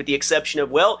change, with the exception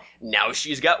of, well, now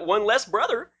she's got one less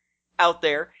brother out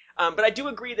there. But I do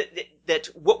agree that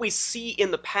what we see in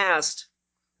the past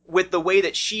with the way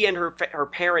that she and her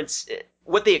parents,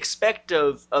 what they expect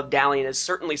of Dalian, is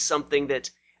certainly something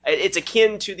that it's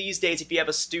akin to these days if you have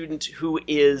a student who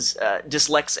is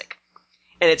dyslexic.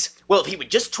 And it's, well, if he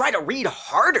would just try to read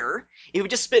harder, if he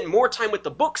would just spend more time with the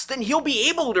books, then he'll be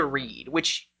able to read,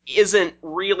 which isn't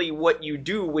really what you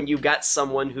do when you've got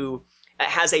someone who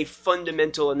has a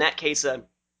fundamental, in that case, a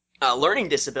learning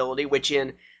disability, which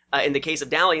in the case of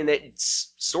Dalian, that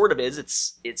it's sort of is.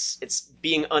 It's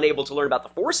being unable to learn about the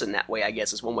Force in that way, I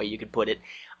guess, is one way you could put it.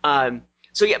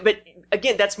 So yeah, but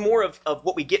again, that's more of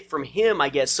what we get from him, I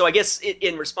guess. So I guess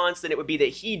in response, then it would be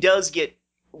that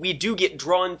we do get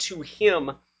drawn to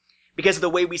him because of the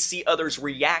way we see others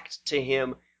react to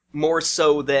him, more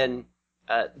so than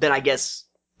I guess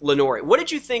Lenore. What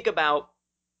did you think about?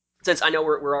 Since I know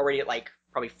we're already at like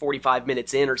probably 45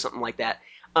 minutes in or something like that.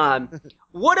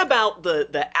 What about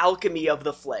the alchemy of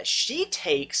the flesh? She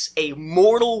takes a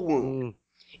mortal wound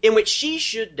in which she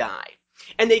should die,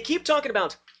 and they keep talking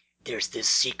about, there's this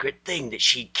secret thing that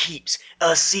she keeps,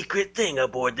 a secret thing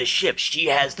aboard the ship. She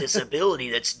has this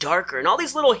ability that's darker, and all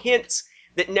these little hints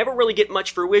that never really get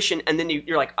much fruition, and then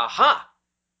you're like, aha!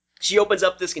 She opens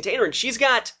up this container, and she's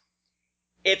got,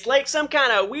 it's like some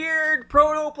kind of weird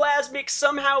protoplasmic,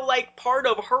 somehow like part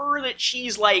of her that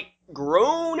she's like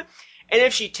grown, and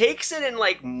if she takes it and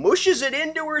like mushes it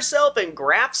into herself and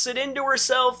grafts it into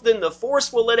herself, then the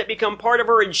Force will let it become part of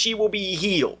her and she will be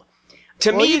healed.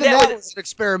 To me, that was an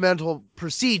experimental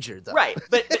procedure, though. Right,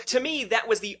 but to me, that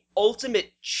was the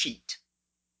ultimate cheat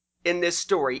in this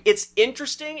story. It's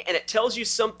interesting, and it tells you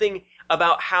something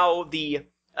about how the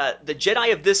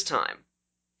Jedi of this time,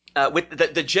 with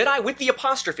the Jedi with the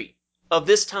apostrophe of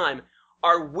this time,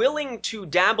 are willing to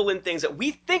dabble in things that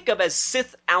we think of as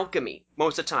Sith alchemy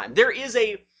most of the time. There is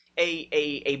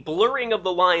a blurring of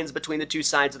the lines between the two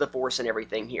sides of the Force and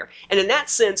everything here, and in that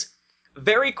sense,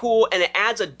 very cool, and it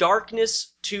adds a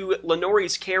darkness to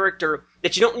Lenore's character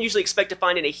that you don't usually expect to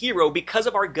find in a hero because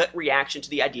of our gut reaction to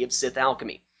the idea of Sith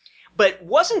alchemy. But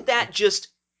wasn't that just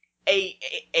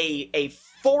a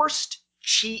forced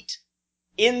cheat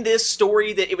in this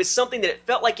story, that it was something that it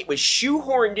felt like it was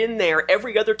shoehorned in there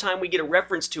every other time we get a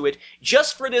reference to it,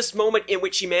 just for this moment in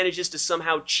which she manages to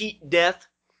somehow cheat death,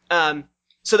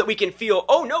 so that we can feel,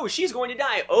 oh no, she's going to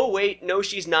die. Oh wait, no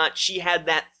she's not. She had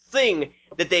that thing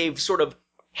that they've sort of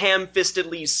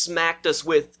ham-fistedly smacked us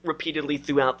with repeatedly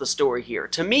throughout the story here.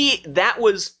 To me, that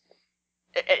was,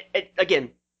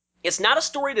 again, it's not a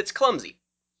story that's clumsy,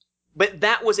 but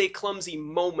that was a clumsy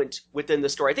moment within the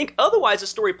story. I think otherwise the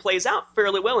story plays out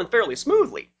fairly well and fairly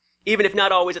smoothly, even if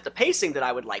not always at the pacing that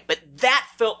I would like. But that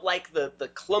felt like the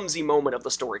clumsy moment of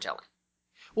the storytelling.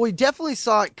 Well, we definitely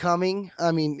saw it coming.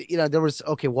 I mean, there was,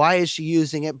 okay, why is she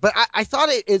using it? But I thought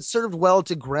it served well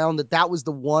to ground that was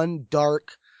the one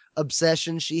dark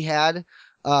obsession she had.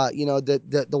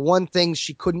 The one thing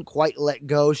she couldn't quite let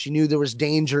go. She knew there was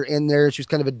danger in there. She was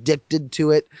kind of addicted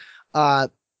to it.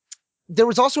 there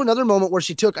was also another moment where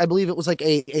she took, I believe it was like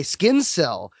a skin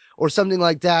cell or something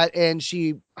like that. And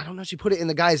I don't know, she put it in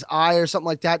the guy's eye or something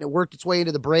like that. And it worked its way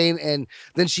into the brain. And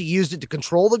then she used it to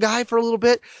control the guy for a little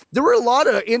bit. There were a lot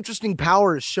of interesting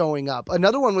powers showing up.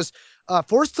 Another one was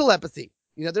force telepathy.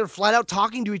 They're flat out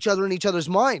talking to each other in each other's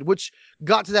mind, which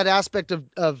got to that aspect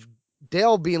of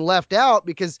Dale being left out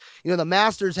because, the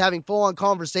master's having full on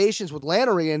conversations with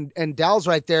Lannery and Dal's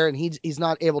right there and he's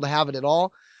not able to have it at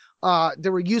all.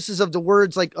 There were uses of the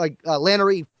words like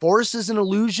Lannery forces an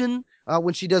illusion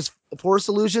when she does force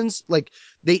illusions. Like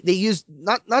they use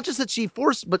not just that she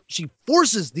but she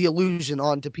forces the illusion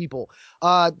onto people.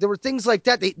 There were things like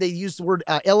that. They used the word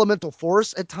elemental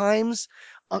force at times.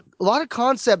 A lot of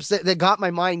concepts that got my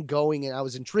mind going and I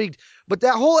was intrigued. But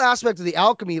that whole aspect of the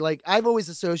alchemy, like I've always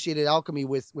associated alchemy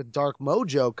with dark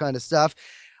mojo kind of stuff.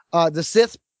 The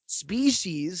Sith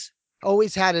species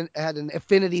always had an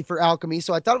affinity for alchemy.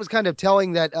 So I thought it was kind of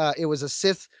telling that it was a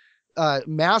Sith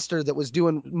master that was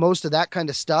doing most of that kind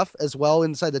of stuff as well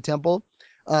inside the temple.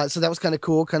 So that was kind of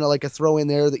cool, kind of like a throw in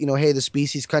there that, hey, the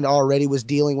species kind of already was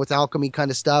dealing with alchemy kind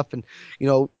of stuff. And,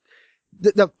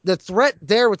 the threat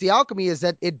there with the alchemy is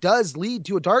that it does lead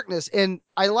to a darkness. And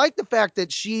I like the fact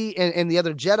that she and the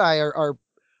other Jedi are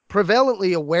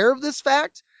prevalently aware of this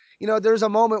fact. There's a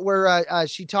moment where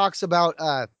she talks about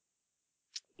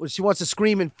she wants to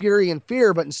scream in fury and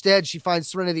fear, but instead she finds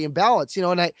serenity and balance,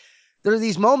 and there are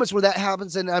these moments where that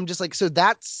happens. And I'm just like, so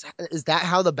is that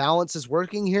how the balance is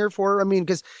working here for her? I mean,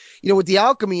 because, with the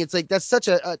alchemy, it's like, that's such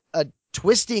a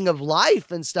twisting of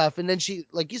life and stuff. And then she,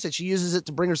 like you said, she uses it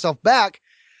to bring herself back.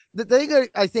 The thing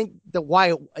I think that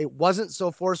why it wasn't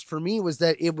so forced for me was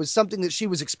that it was something that she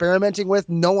was experimenting with.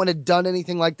 No one had done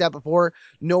anything like that before.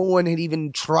 No one had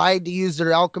even tried to use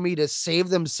their alchemy to save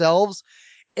themselves.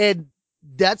 And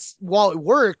while it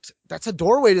worked, that's a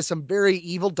doorway to some very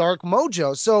evil, dark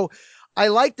mojo. So I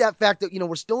like that fact that,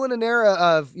 we're still in an era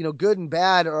of, good and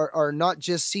bad are not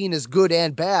just seen as good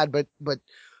and bad, but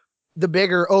the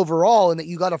bigger overall, and that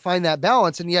you got to find that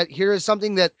balance. And yet here is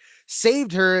something that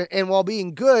saved her, and while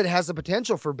being good has the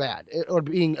potential for bad or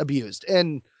being abused.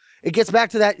 And it gets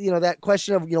back to that, that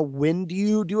question of, when do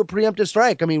you do a preemptive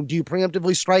strike? I mean, do you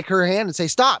preemptively strike her hand and say,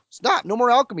 stop, no more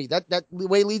alchemy? That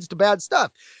way leads to bad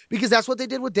stuff, because that's what they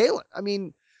did with Dalen. I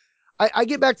mean, I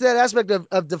get back to that aspect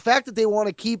of the fact that they want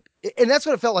to keep, and that's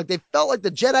what it felt like. They felt like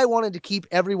the Jedi wanted to keep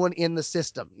everyone in the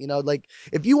system. Like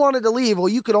if you wanted to leave, well,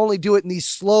 you could only do it in these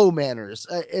slow manners.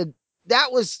 And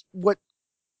that was what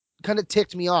kind of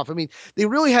ticked me off. I mean, they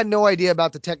really had no idea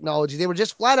about the technology. They were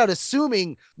just flat out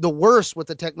assuming the worst with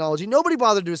the technology. Nobody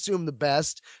bothered to assume the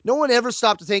best. No one ever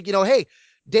stopped to think, hey,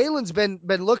 Dalen's been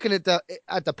looking at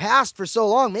the past for so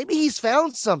long. Maybe he's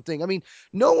found something. I mean,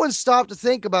 no one stopped to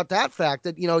think about that fact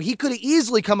that, he could have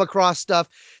easily come across stuff.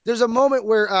 There's a moment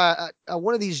where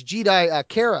one of these Jedi,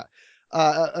 Kara,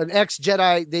 an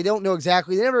ex-Jedi, they don't know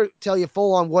exactly. They never tell you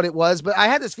full on what it was, but I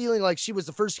had this feeling like she was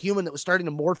the first human that was starting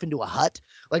to morph into a Hutt.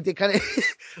 Like they kind of,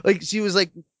 like she was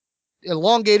like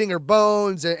elongating her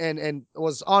bones and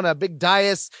was on a big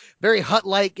dais, very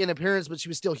Hutt-like in appearance, but she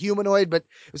was still humanoid. But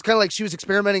it was kind of like she was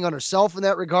experimenting on herself in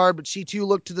that regard, but she too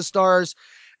looked to the stars.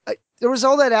 There was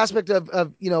all that aspect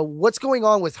of what's going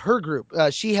on with her group.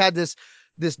 She had this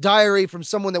diary from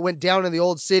someone that went down in the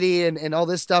old city and all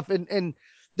this stuff. And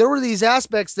there were these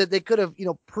aspects that they could have,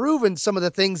 proven some of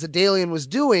the things that Dalian was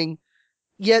doing,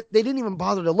 yet they didn't even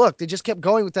bother to look. They just kept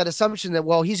going with that assumption that,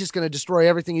 well, he's just going to destroy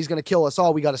everything. He's going to kill us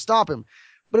all. We got to stop him.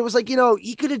 But it was like,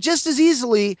 he could have just as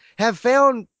easily have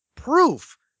found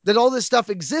proof that all this stuff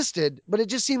existed, but it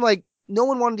just seemed like no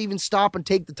one wanted to even stop and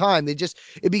take the time.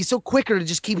 It'd be so quicker to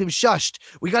just keep him shushed.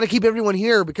 We got to keep everyone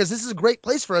here because this is a great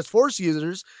place for us Force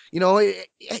users. I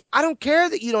don't care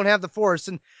that you don't have the Force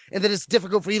and that it's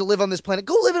difficult for you to live on this planet.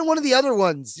 Go live in one of the other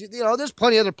ones. There's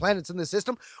plenty of other planets in the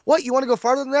system. What, you want to go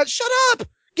farther than that? Shut up!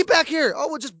 Get back here. Oh,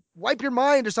 we'll just wipe your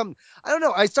mind or something. I don't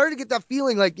know. I started to get that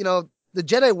feeling like, the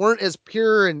Jedi weren't as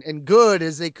pure and good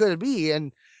as they could be.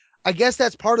 And I guess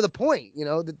that's part of the point,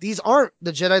 that these aren't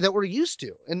the Jedi that we're used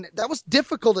to. And that was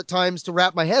difficult at times to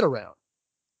wrap my head around.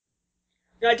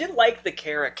 I did like the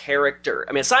Kara character.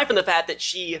 I mean, aside from the fact that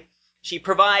she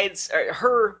provides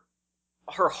her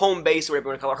home base, or whatever you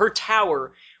want to call it, her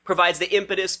tower provides the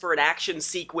impetus for an action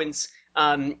sequence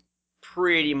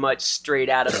pretty much straight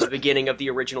out of the beginning of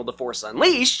the original The Force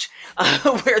Unleashed,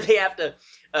 where they have to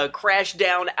crash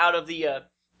down out of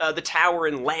the tower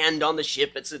and land on the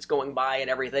ship as it's going by and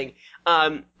everything.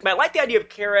 But I like the idea of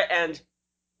Kara and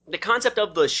the concept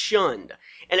of the shunned.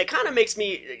 And it kind of makes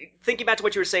me, thinking back to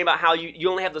what you were saying about how you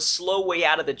only have the slow way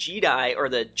out of the Jedi, or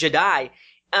the Jedi,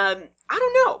 I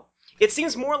don't know. it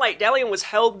seems more like Dalian was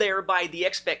held there by the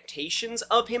expectations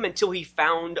of him until he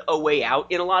found a way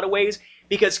out in a lot of ways,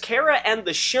 because Kara and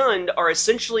the Shunned are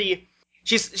essentially,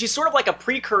 she's sort of like a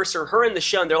precursor, her and the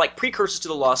Shunned, they're like precursors to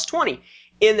the Lost 20,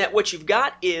 in that what you've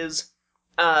got is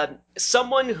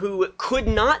someone who could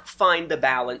not find the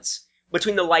balance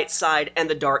between the light side and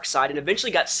the dark side, and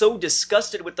eventually got so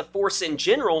disgusted with the Force in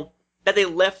general that they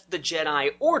left the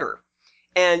Jedi Order.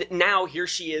 And now here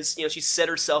she is, she's set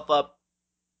herself up,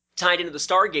 tied into the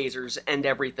Stargazers and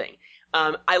everything.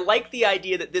 I like the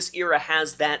idea that this era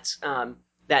has that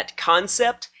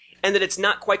concept, and that it's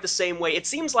not quite the same way. It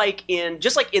seems like in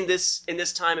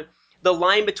this time, the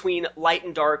line between light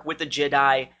and dark with the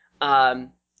Jedi,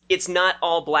 it's not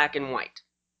all black and white.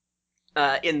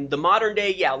 In the modern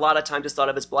day, yeah, a lot of times it's thought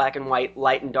of as black and white,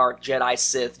 light and dark, Jedi,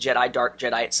 Sith, Jedi, dark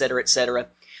Jedi, etc., etc.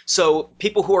 So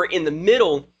people who are in the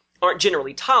middle aren't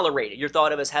generally tolerated. You're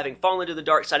thought of as having fallen to the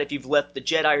dark side if you've left the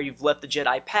Jedi, or you've left the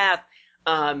Jedi path,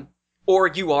 or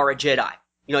you are a Jedi.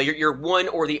 You're one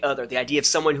or the other. The idea of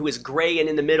someone who is gray and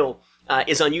in the middle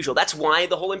is unusual. That's why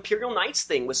the whole Imperial Knights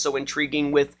thing was so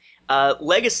intriguing with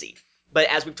Legacy. But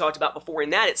as we've talked about before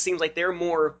in that, it seems like they're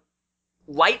more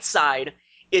light side.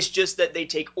 It's just that they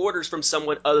take orders from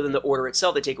someone other than the Order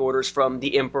itself. They take orders from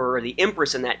the Emperor or the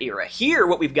Empress in that era. Here,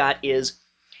 what we've got is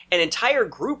an entire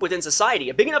group within society,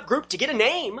 a big enough group to get a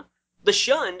name, the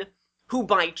Shunned, who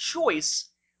by choice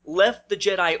left the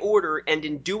Jedi Order, and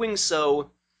in doing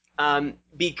so,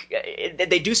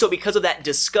 they do so because of that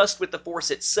disgust with the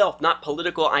Force itself, not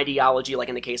political ideology like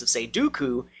in the case of, say,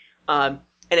 Dooku, and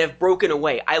have broken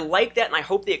away. I like that, and I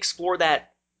hope they explore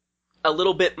that a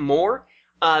little bit more.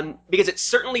 Because it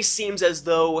certainly seems as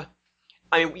though,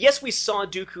 yes, we saw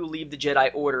Dooku leave the Jedi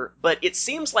Order, but it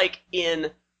seems like in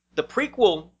the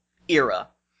prequel era,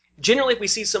 generally if we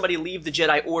see somebody leave the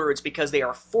Jedi Order, it's because they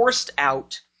are forced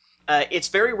out. It's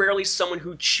very rarely someone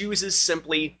who chooses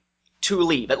simply to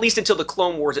leave, at least until the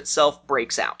Clone Wars itself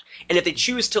breaks out. And if they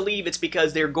choose to leave, it's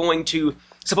because they're going to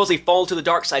supposedly fall to the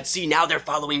dark side. See, now they're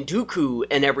following Dooku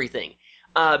and everything.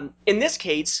 In this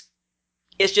case,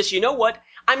 it's just, you know what?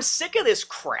 I'm sick of this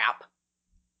crap.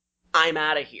 I'm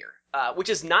out of here. Which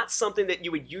is not something that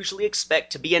you would usually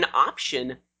expect to be an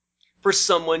option for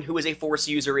someone who is a Force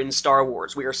user in Star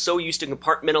Wars. We are so used to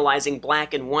compartmentalizing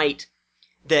black and white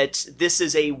that this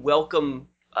is a welcome,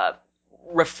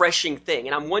 refreshing thing.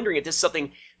 And I'm wondering if this is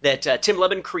something that Tim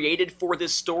Levin created for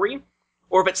this story,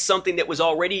 or if it's something that was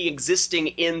already existing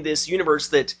in this universe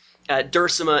that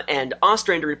Duursema and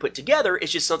Ostrander had put together.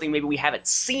 It's just something maybe we haven't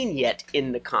seen yet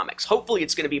in the comics. Hopefully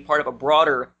it's going to be part of a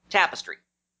broader tapestry.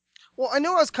 Well, I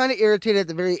know I was kind of irritated at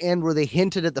the very end where they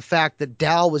hinted at the fact that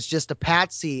Dal was just a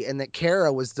patsy and that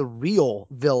Kara was the real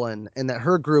villain and that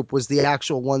her group was the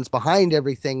actual ones behind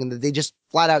everything, and that they just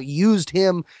flat out used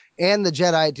him and the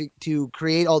Jedi to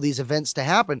create all these events to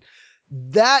happen.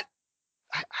 That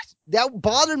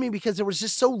bothered me because there was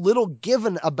just so little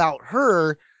given about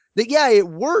her that, yeah, it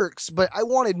works, but I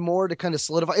wanted more to kind of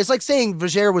solidify. It's like saying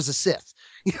Viger was a Sith.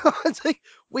 It's like,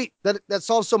 wait, that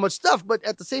solves so much stuff, but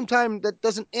at the same time, that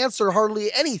doesn't answer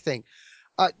hardly anything.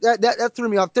 That threw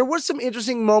me off. There were some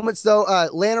interesting moments, though.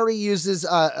 Lannery uses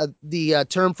the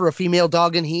term for a female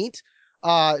dog in heat.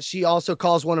 She also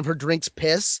calls one of her drinks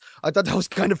piss. I thought that was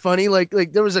kind of funny. Like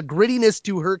there was a grittiness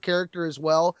to her character as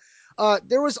well.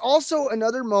 There was also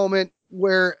another moment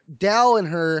where Dal and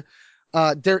her,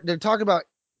 they're talking about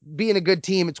being a good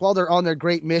team. It's while they're on their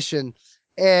great mission.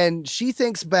 And she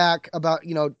thinks back about,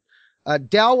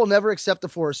 Dal will never accept the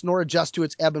Force nor adjust to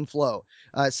its ebb and flow.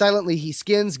 Silently, he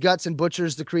skins, guts, and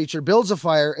butchers the creature, builds a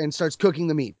fire, and starts cooking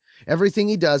the meat. Everything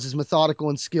he does is methodical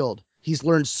and skilled. He's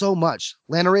learned so much.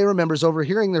 Lannery remembers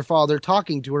overhearing their father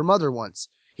talking to her mother once.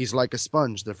 He's like a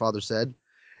sponge, their father said.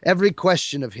 Every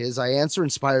question of his I answer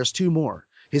inspires two more.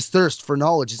 His thirst for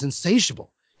knowledge is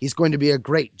insatiable. He's going to be a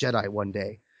great Jedi one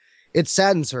day. It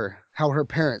saddens her how her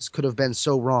parents could have been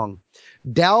so wrong.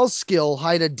 Dal's skill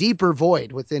hide a deeper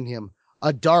void within him,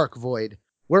 a dark void,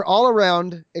 where all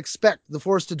around expect the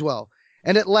Force to dwell.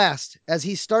 And at last, as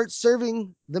he starts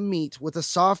serving the meat with a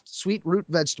soft, sweet root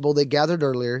vegetable they gathered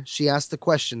earlier, she asks the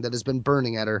question that has been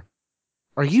burning at her.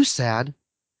 Are you sad?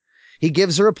 He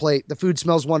gives her a plate. The food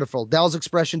smells wonderful. Dal's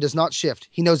expression does not shift.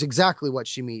 He knows exactly what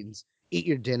she means. Eat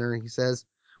your dinner, he says.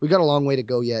 We got a long way to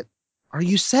go yet. Are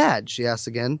you sad? She asks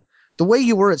again. The way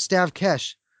you were at Stav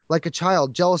Kesh, like a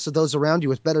child, jealous of those around you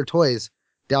with better toys.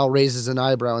 Dal raises an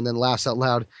eyebrow and then laughs out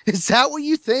loud. Is that what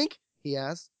you think? He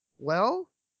asks. Well,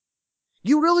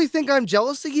 you really think I'm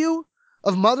jealous of you?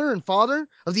 Of mother and father?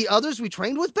 Of the others we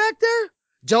trained with back there?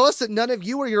 Jealous that none of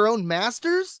you are your own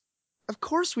masters? Of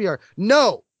course we are.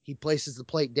 No! He places the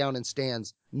plate down and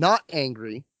stands, not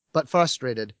angry, but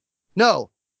frustrated.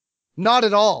 No, not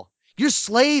at all. You're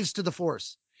slaves to the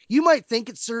Force. You might think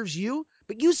it serves you,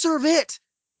 but you serve it.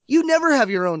 You never have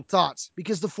your own thoughts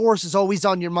because the Force is always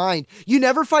on your mind. You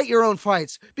never fight your own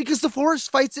fights because the Force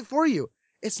fights it for you.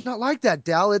 It's not like that,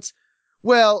 Dal.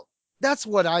 Well, that's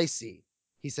what I see,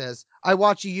 he says. I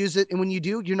watch you use it, and when you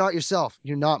do, you're not yourself.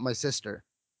 You're not my sister.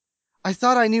 I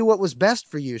thought I knew what was best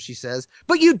for you, she says.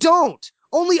 But you don't!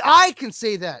 Only I can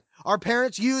say that. Our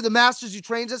parents, you, the masters who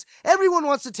trained us, everyone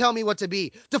wants to tell me what to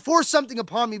be, to force something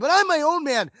upon me, but I'm my own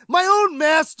man, my own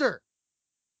master.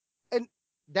 And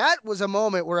that was a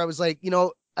moment where I was like,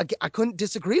 I couldn't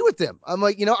disagree with him. I'm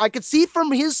like, I could see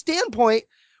from his standpoint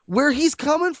where he's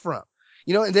coming from.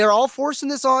 And they're all forcing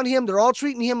this on him. They're all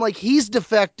treating him like he's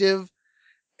defective.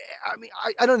 I mean,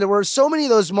 I don't know. There were so many of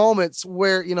those moments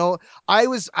where, I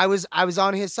was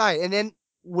on his side. And then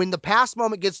when the past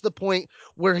moment gets to the point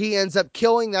where he ends up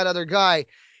killing that other guy,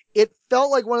 it felt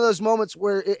like one of those moments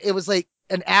where it was like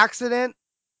an accident.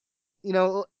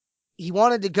 He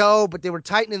wanted to go, but they were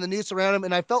tightening the noose around him.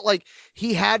 And I felt like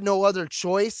he had no other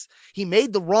choice. He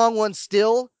made the wrong one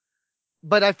still,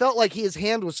 but I felt like his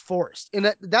hand was forced.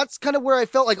 And that's kind of where I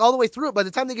felt like all the way through it. By the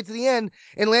time they get to the end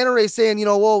and Lana Ray saying,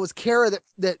 well, it was Kara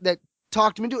that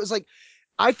talked him into it. It was like,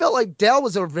 I felt like Dal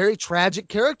was a very tragic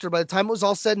character by the time it was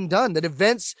all said and done, that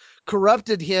events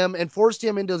corrupted him and forced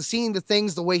him into seeing the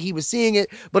things the way he was seeing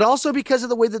it, but also because of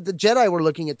the way that the Jedi were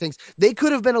looking at things. They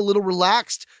could have been a little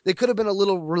relaxed. They could have been a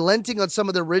little relenting on some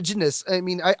of their rigidness. I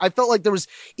mean, I felt like there was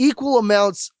equal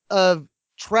amounts of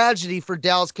tragedy for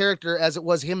Dal's character as it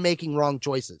was him making wrong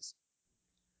choices.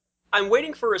 I'm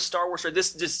waiting for a Star Wars story.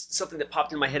 This is just something that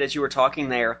popped in my head as you were talking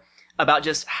there about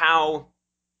just how,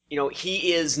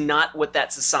 he is not what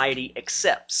that society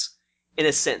accepts, in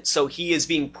a sense. So he is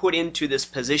being put into this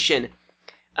position.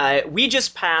 We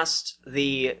just passed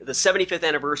the 75th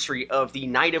anniversary of the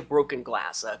Night of Broken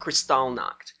Glass,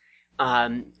 Kristallnacht.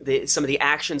 Some of the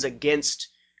actions against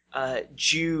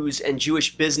Jews and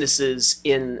Jewish businesses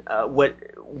in what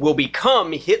will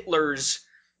become Hitler's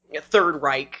Third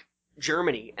Reich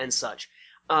Germany and such.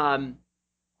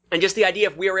 And just the idea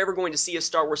if we are ever going to see a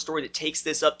Star Wars story that takes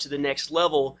this up to the next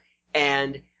level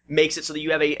and makes it so that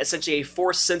you have essentially a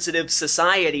Force-sensitive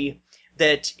society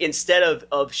that instead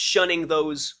of shunning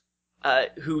those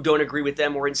who don't agree with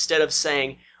them, or instead of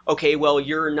saying, okay, well,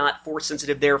 you're not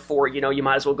Force-sensitive, therefore, you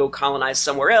might as well go colonize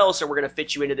somewhere else, or we're going to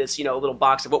fit you into this, little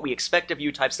box of what we expect of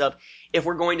you type stuff, if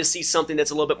we're going to see something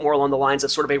that's a little bit more along the lines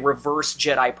of sort of a reverse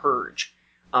Jedi purge,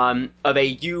 of a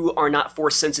you are not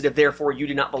Force sensitive, therefore you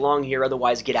do not belong here,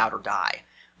 otherwise get out or die.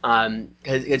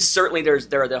 It's certainly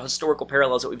there are the historical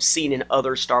parallels that we've seen in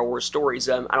other Star Wars stories.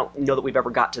 I don't know that we've ever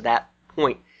got to that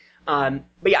point. But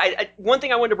yeah, one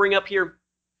thing I wanted to bring up here,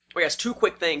 I guess two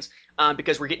quick things,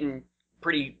 because we're getting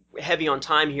pretty heavy on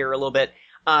time here a little bit.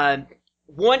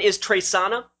 One is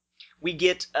Tresana. We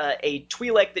get a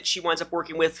Twi'lek that she winds up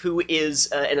working with, who is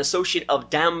an associate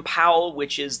of Dam Powell,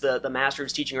 which is the master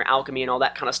who's teaching her alchemy and all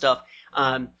that kind of stuff.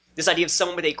 This idea of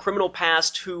someone with a criminal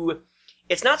past who,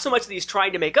 it's not so much that he's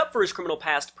trying to make up for his criminal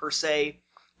past per se,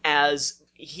 as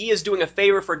he is doing a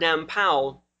favor for Dam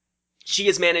Powell. She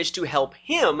has managed to help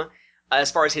him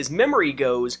as far as his memory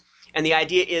goes, and the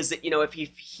idea is that, if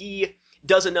he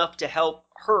does enough to help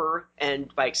her,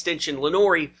 and by extension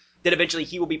Lenore, that eventually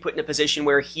he will be put in a position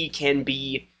where he can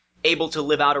be able to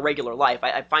live out a regular life.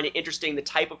 I find it interesting the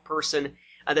type of person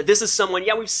that this is someone,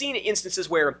 we've seen instances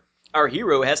where our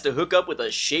hero has to hook up with a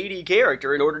shady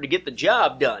character in order to get the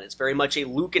job done. It's very much a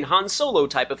Luke and Han Solo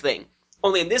type of thing.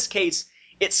 Only in this case,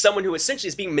 it's someone who essentially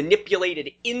is being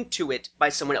manipulated into it by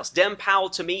someone else. Dem Powell,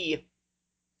 to me,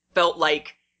 felt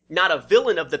like not a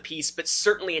villain of the piece, but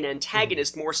certainly an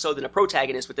antagonist more so than a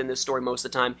protagonist within this story most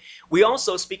of the time. We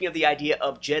also, speaking of the idea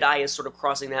of Jedi as sort of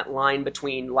crossing that line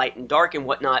between light and dark and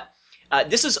whatnot,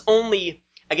 this is only,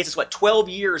 12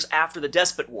 years after the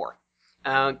Despot War.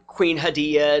 Queen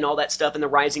Hadia and all that stuff, and the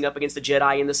rising up against the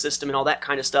Jedi in the system and all that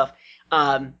kind of stuff.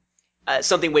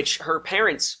 Something which her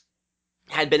parents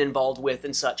had been involved with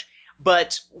and such.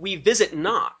 But we visit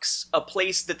Nox, a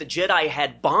place that the Jedi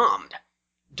had bombed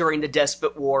during the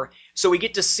Despot War, so we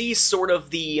get to see sort of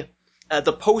the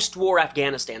post-war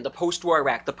Afghanistan, the post-war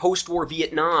Iraq, the post-war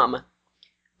Vietnam,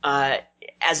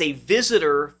 as a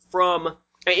visitor from...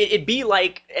 It'd be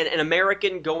like an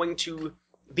American going to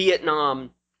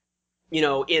Vietnam,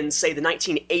 in, say, the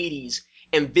 1980s,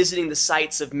 and visiting the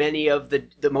sites of many of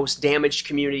the most damaged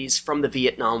communities from the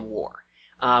Vietnam War.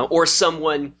 Or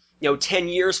someone, 10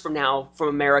 years from now from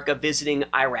America visiting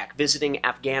Iraq, visiting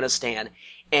Afghanistan,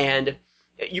 and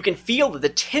you can feel the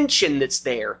tension that's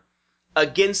there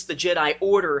against the Jedi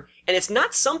Order, and it's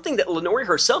not something that Lenore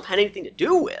herself had anything to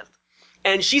do with.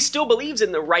 And she still believes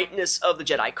in the rightness of the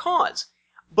Jedi cause.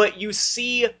 But you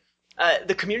see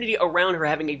the community around her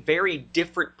having a very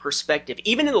different perspective,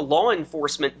 even in the law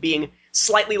enforcement being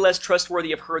slightly less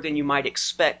trustworthy of her than you might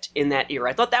expect in that era.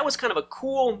 I thought that was kind of a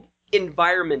cool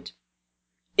environment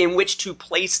in which to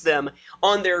place them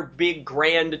on their big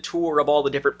grand tour of all the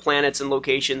different planets and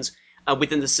locations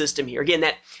within the system here. Again,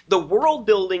 that the world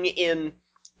building in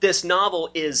this novel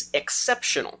is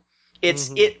exceptional.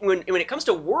 When it comes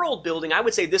to world building, I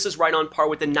would say this is right on par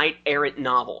with the Knight Errant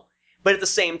novel. But at the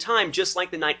same time, just like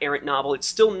the Knight Errant novel, it's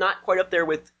still not quite up there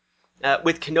with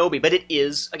Kenobi. But it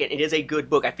is a good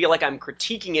book. I feel like I'm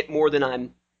critiquing it more than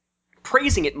I'm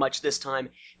praising it much this time,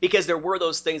 because there were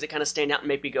those things that kind of stand out and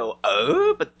make me go,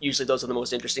 oh, but usually those are the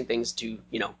most interesting things to,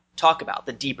 talk about,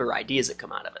 the deeper ideas that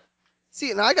come out of it. See,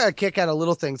 and I got a kick out of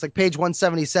little things like page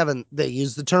 177. They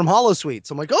use the term holosuite.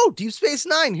 So I'm like, oh, Deep Space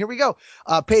Nine. Here we go.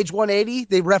 Page 180,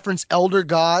 they reference elder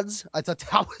gods. I thought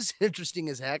that was interesting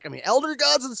as heck. I mean, elder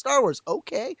gods in Star Wars.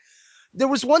 Okay. There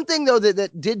was one thing though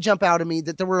that did jump out at me,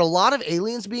 that there were a lot of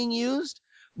aliens being used,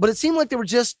 but it seemed like they were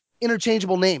just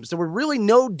interchangeable names. There were really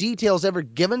no details ever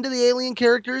given to the alien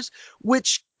characters,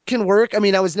 which can work. I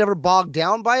mean, I was never bogged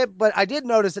down by it, but I did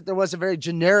notice that there was a very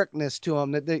genericness to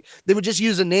them, that they would just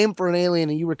use a name for an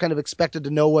alien and you were kind of expected to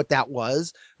know what that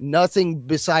was. Nothing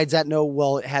besides that. No,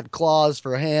 well, it had claws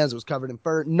for hands, it was covered in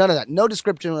fur, none of that. No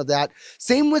description of that.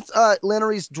 Same with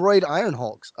Lannery's droid Iron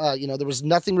Hulks. There was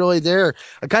nothing really there.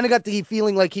 I kind of got the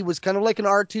feeling like he was kind of like an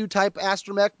R2 type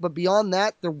astromech, but beyond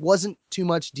that, there wasn't too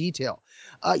much detail.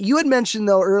 You had mentioned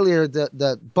though earlier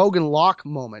the Bogan Locke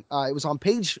moment. It was on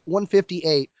page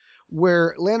 158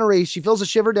 where Lannery, she feels a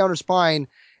shiver down her spine,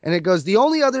 and it goes, the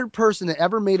only other person that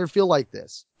ever made her feel like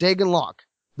this, Dagan Locke,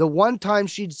 the one time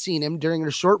she'd seen him during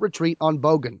her short retreat on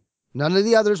Bogan. None of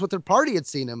the others with her party had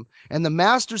seen him, and the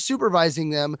master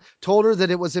supervising them told her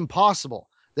that it was impossible,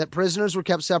 that prisoners were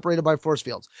kept separated by force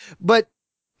fields. But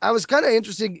I was kind of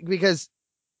interested because,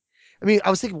 I mean,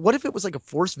 I was thinking, what if it was like a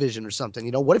force vision or something?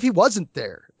 What if he wasn't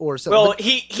there or something? Well, but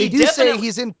he do say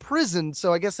he's in prison,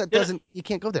 so I guess that you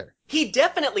can't go there. He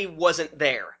definitely wasn't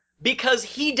there, because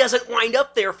he doesn't wind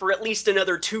up there for at least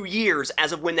another 2 years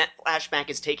as of when that flashback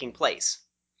is taking place.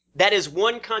 That is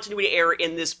one continuity error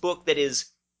in this book that is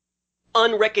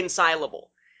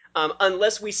unreconcilable.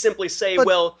 Unless we simply say,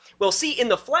 well, see, in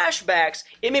the flashbacks,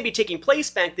 it may be taking place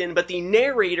back then, but the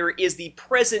narrator is the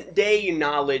present day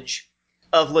knowledge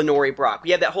of Lenore Brock.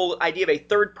 We have that whole idea of a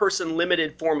third-person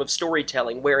limited form of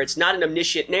storytelling, where it's not an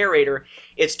omniscient narrator,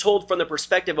 it's told from the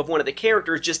perspective of one of the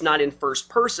characters, just not in first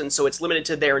person, so it's limited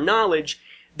to their knowledge,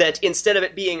 that instead of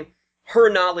it being her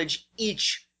knowledge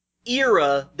each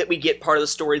era that we get part of the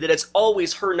story, that it's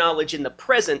always her knowledge in the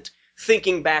present,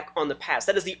 thinking back on the past.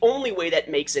 That is the only way that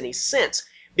makes any sense,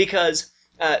 because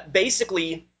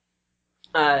basically,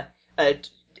 it's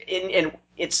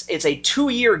a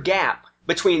 2-year gap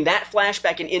between that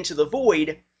flashback and Into the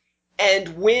Void, and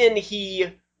when he,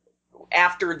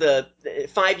 after the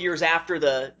 5 years after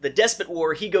the Despot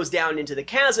War, he goes down into the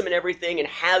chasm and everything and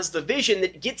has the vision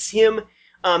that gets him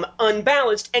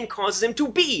unbalanced and causes him to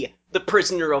be the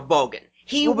prisoner of Bogan.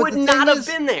 He would not have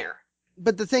been there.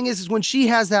 But the thing is when she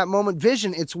has that moment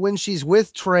vision, it's when she's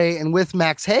with Trey and with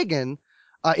Max Hagen.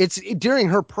 It's during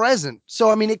her present.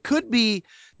 So, I mean, it could be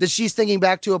that she's thinking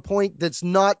back to a point that's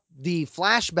not the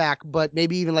flashback, but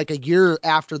maybe even like a year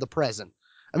after the present.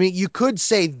 I mean, you could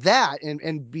say that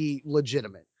and be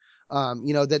legitimate.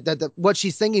 That what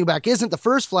she's thinking back isn't the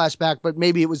first flashback, but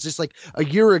maybe it was just like a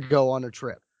year ago on a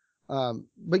trip.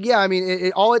 But yeah, I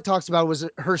mean, all it talks about was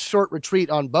her short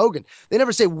retreat on Bogan. They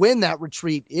never say when that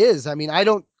retreat is. I mean, I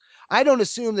don't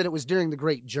assume that it was during the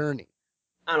Great Journey.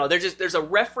 I don't know. There's a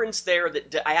reference there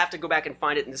that I have to go back and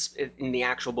find it in the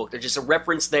actual book. There's just a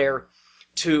reference there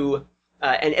to,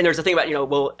 and there's a thing about,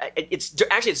 it's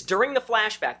during the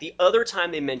flashback, the other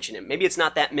time they mention him. Maybe it's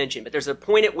not that mentioned, but there's a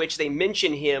point at which they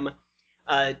mention him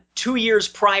 2 years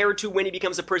prior to when he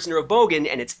becomes a prisoner of Bogan,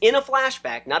 and it's in a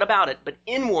flashback, not about it, but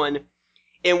in one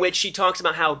in which she talks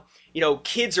about how,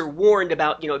 kids are warned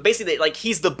about, basically like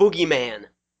he's the boogeyman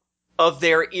of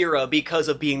their era because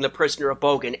of being the prisoner of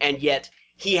Bogan, and yet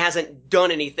he hasn't done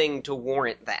anything to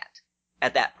warrant that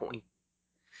at that point.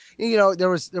 There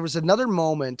was another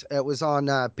moment. It was on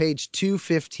page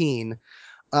 215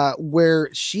 where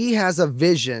she has a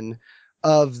vision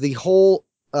of the whole,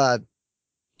 let's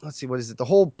see, what is it? The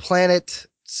whole planet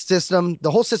system. The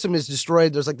whole system is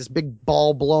destroyed. There's like this big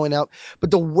ball blowing out.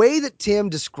 But the way that Tim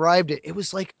described it, it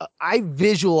was like I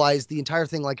visualized the entire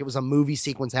thing like it was a movie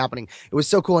sequence happening. It was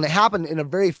so cool, and it happened in a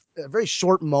very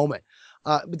short moment.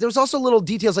 But there's also little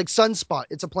details like Sunspot.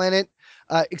 It's a planet,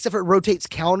 except for it rotates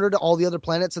counter to all the other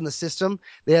planets in the system.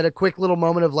 They had a quick little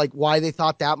moment of like why they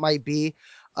thought that might be.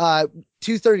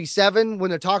 237, when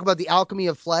they're talking about the alchemy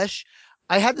of flesh,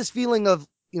 I had this feeling of,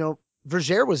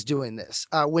 Vergere was doing this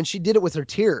when she did it with her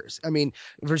tears. I mean,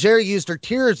 Vergere used her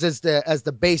tears as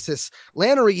the basis.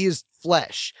 Lannery used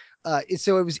flesh.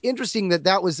 So it was interesting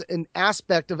that was an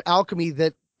aspect of alchemy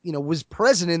that was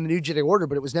present in the New Jedi Order,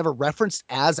 but it was never referenced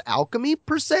as alchemy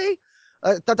per se.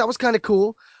 I thought that was kind of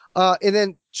cool. And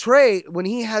then Trey, when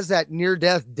he has that near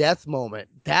death moment,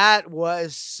 that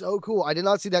was so cool. I did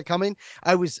not see that coming.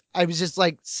 I was just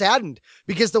like saddened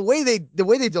because the way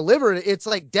they deliver it, it's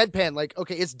like deadpan, like,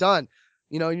 okay, it's done.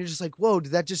 And you're just like, whoa,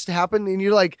 did that just happen? And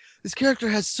you're like, this character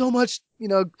has so much,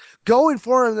 going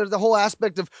for him. There's the whole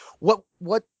aspect of what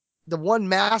the one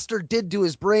master did to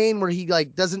his brain where he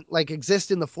like doesn't like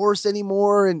exist in the Force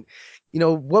anymore. And,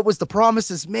 what was the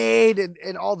promises made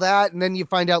and all that. And then you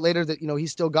find out later that,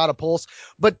 he's still got a pulse,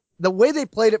 but the way they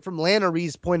played it from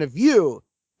Lannery's point of view,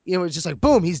 it's just like,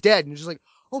 boom, he's dead. And you're just like,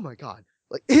 oh my God.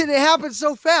 Like it happened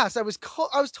so fast. I was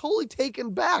totally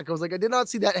taken back. I was like, I did not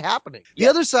see that happening. The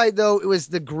other side though, it was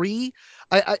the Gree.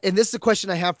 And this is the question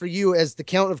I have for you as the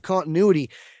count of continuity.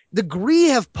 The Gree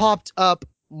have popped up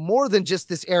more than just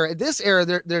this era. In this era,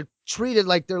 they're treated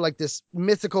like they're like this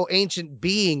mythical ancient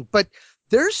being, but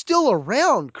they're still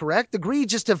around, correct? The Gree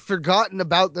just have forgotten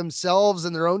about themselves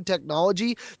and their own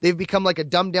technology. They've become like a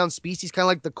dumbed down species, kind of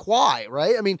like the Kwai,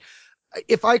 right? I mean,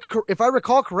 if I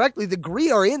recall correctly, the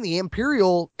Gree are in the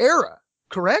Imperial era,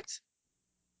 correct?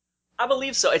 I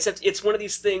believe so. It's one of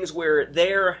these things where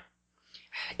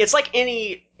it's like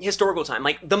any historical time.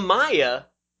 Like the Maya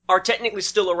are technically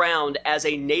still around as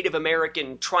a Native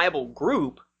American tribal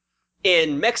group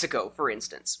in Mexico, for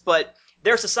instance, but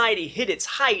their society hit its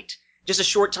height just a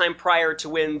short time prior to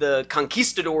when the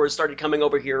conquistadors started coming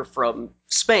over here from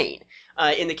Spain.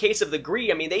 In the case of the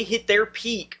Gree, I mean, they hit their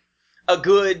peak a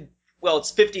good, well, it's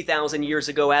 50,000 years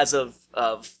ago as of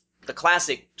the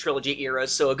classic trilogy era,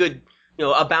 so a good,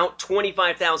 about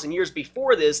 25,000 years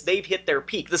before this, they've hit their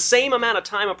peak. The same amount of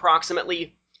time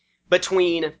approximately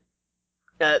between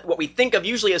what we think of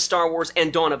usually as Star Wars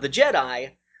and Dawn of the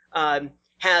Jedi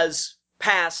has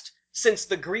passed since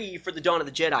the Gree for the Dawn of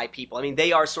the Jedi people. I mean,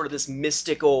 they are sort of this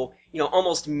mystical,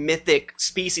 almost mythic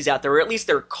species out there, or at least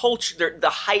their culture, the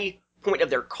high point of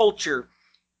their culture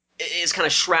is kind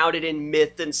of shrouded in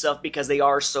myth and stuff because they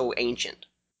are so ancient.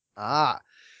 Ah.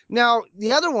 Now,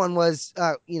 the other one was,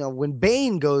 when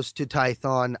Bane goes to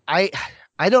Tython, I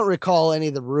don't recall any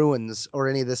of the ruins or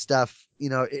any of this stuff,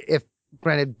 if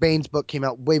granted Bane's book came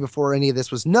out way before any of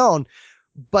this was known,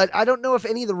 but I don't know if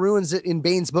any of the ruins in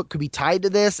Bane's book could be tied to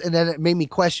this. And then it made me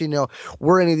question,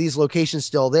 were any of these locations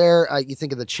still there? You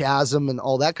think of the chasm and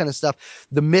all that kind of stuff,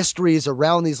 the mysteries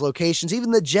around these locations,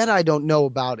 even the Jedi don't know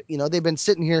about it. They've been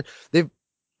sitting here, they've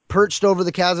perched over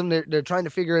the chasm. They're trying to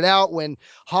figure it out. When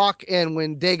Hawk and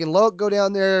when Dagan Loke go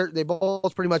down there, they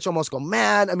both pretty much almost go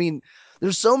mad. I mean,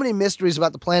 there's so many mysteries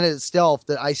about the planet itself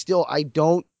that I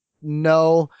don't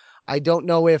know. I don't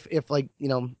know if like,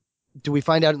 do we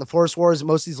find out in the Force Wars that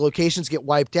most of these locations get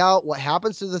wiped out? What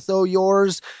happens to the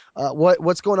Tho-Yors?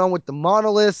 What's going on with the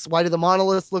monoliths? Why do the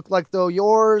monoliths look like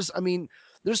Tho-Yors? I mean,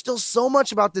 there's still so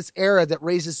much about this era that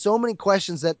raises so many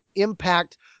questions that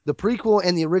impact the prequel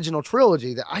and the original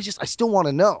trilogy that I still want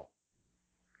to know.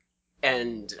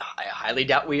 And I highly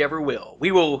doubt we ever will.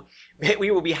 We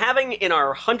will be having in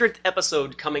our 100th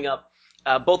episode coming up,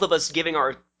 both of us giving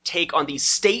our take on the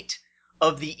state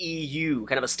of the EU,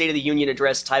 kind of a State of the Union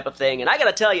address type of thing. And I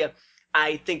gotta tell you,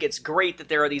 I think it's great that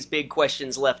there are these big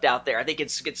questions left out there. I think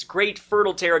it's great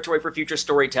fertile territory for future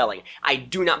storytelling. I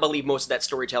do not believe most of that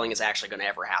storytelling is actually going to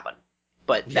ever happen.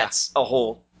 But that's a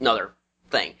whole nother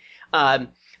thing.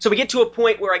 So we get to a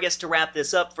point where I guess to wrap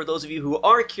this up, for those of you who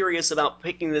are curious about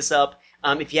picking this up,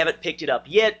 if you haven't picked it up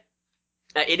yet,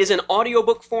 it is in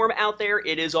audiobook form out there.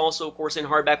 It is also, of course, in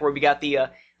hardback where we got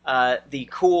the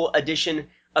cool addition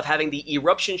of having the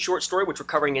Eruption short story, which we're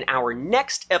covering in our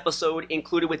next episode,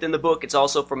 included within the book. It's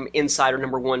also from Insider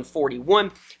number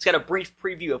 141. It's got a brief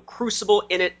preview of Crucible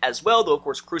in it as well, though, of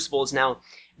course, Crucible has now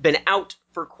been out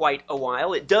for quite a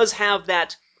while. It does have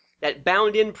that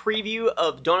bound-in preview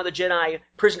of Dawn of the Jedi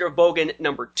Prisoner of Bogan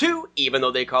number 2, even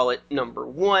though they call it number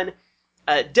 1.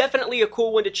 Definitely a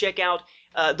cool one to check out,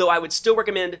 though I would still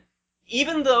recommend,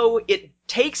 even though it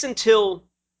takes until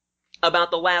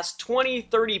about the last 20,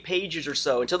 30 pages or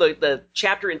so, until the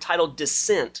chapter entitled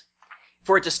Descent,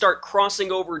 for it to start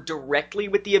crossing over directly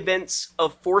with the events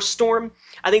of Force Storm.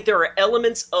 I think there are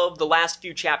elements of the last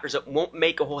few chapters that won't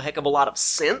make a whole heck of a lot of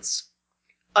sense,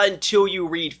 until you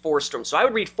read Force Storm. So I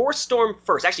would read Force Storm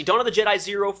first. Actually, Dawn of the Jedi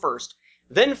Zero first,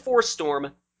 then Force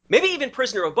Storm, maybe even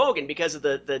Prisoner of Bogan because of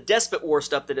the Despot War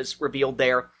stuff that is revealed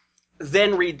there.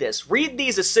 Then read this. Read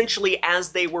these essentially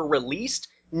as they were released,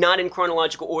 not in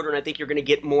chronological order, and I think you're going to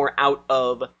get more out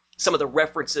of some of the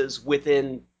references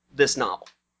within this novel.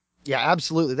 Yeah,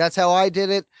 absolutely. That's how I did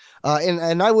it.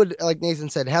 And I would, like Nathan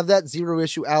said, have that Zero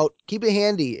issue out. Keep it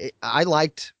handy. I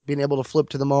liked being able to flip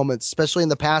to the moments, especially in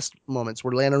the past moments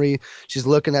where Lannery, she's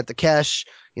looking at the Kesh.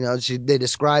 You know, they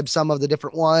describe some of the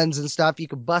different ones and stuff. You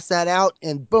can bust that out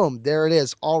and boom, there it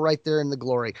is, all right there in the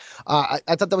glory. I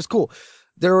thought that was cool.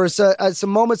 There was some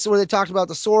moments where they talked about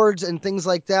the swords and things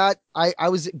like that. I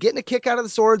was getting a kick out of the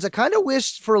swords. I kind of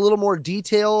wished for a little more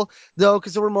detail, though,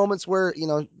 because there were moments where, you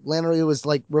know, Lannery was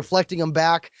like reflecting them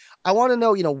back. I want to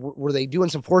know, you know, were they doing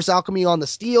some force alchemy on the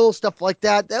steel, stuff like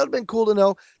that? That would have been cool to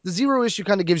know. The Zero issue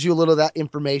kind of gives you a little of that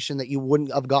information that you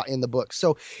wouldn't have got in the book.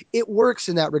 So it works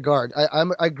in that regard. I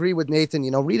agree with Nathan, you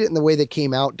know, read it in the way they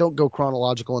came out. Don't go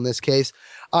chronological in this case.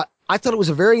 I thought it was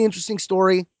a very interesting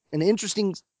story, an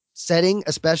interesting setting,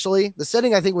 especially the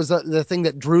setting. I think was the thing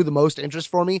that drew the most interest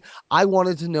for me. I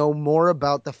wanted to know more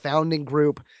about the founding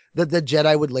group that the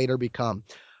Jedi would later become.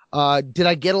 Did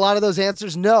I get a lot of those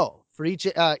answers? No. For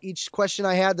each question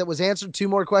I had that was answered, 2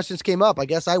 more questions came up. I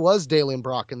guess I was Dalian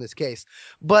Brock in this case,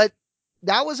 but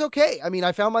that was okay. I mean,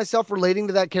 I found myself relating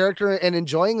to that character and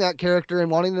enjoying that character and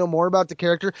wanting to know more about the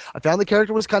character. I found the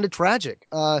character was kind of tragic.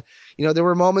 You know, there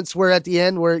were moments where at the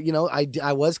end where, you know,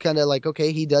 I was kind of like,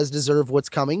 okay, he does deserve what's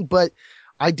coming, but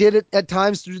I did it at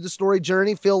times through the story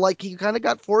journey, feel like he kind of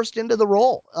got forced into the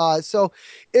role. So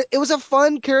it was a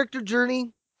fun character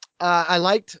journey. I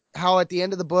liked how at the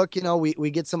end of the book, you know,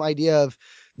 we get some idea of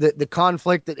the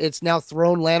conflict that it's now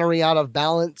thrown Lannery out of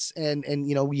balance, and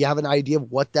you know, we have an idea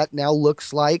of what that now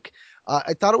looks like.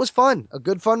 I thought it was fun, a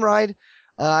good fun ride.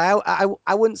 I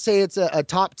wouldn't say it's a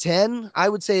top 10. I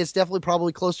would say it's definitely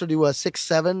probably closer to a 6,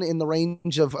 7 in the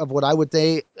range of what I would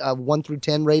say 1 through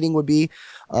 10 rating would be.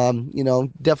 You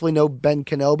know, definitely no Ben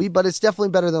Kenobi, but it's definitely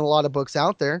better than a lot of books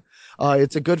out there.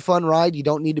 It's a good fun ride. You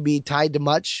don't need to be tied to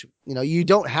much. You know, you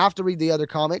don't have to read the other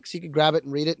comics. You can grab it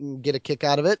and read it and get a kick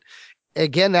out of it.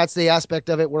 Again, that's the aspect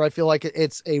of it where I feel like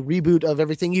it's a reboot of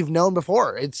everything you've known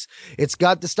before. It's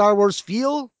got the Star Wars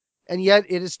feel, and yet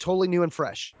it is totally new and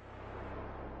fresh.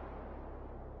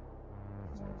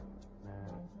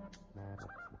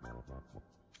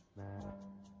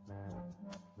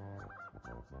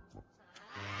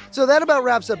 So that about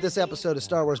wraps up this episode of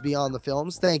Star Wars Beyond the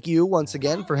Films. Thank you once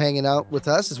again for hanging out with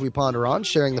us as we ponder on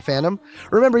sharing the fandom.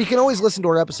 Remember, you can always listen to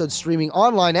our episodes streaming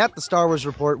online at the Star Wars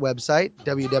Report website,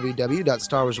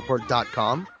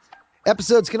 www.starwarsreport.com.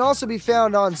 Episodes can also be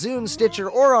found on Zune, Stitcher,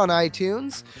 or on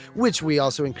iTunes, which we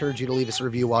also encourage you to leave us a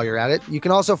review while you're at it. You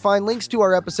can also find links to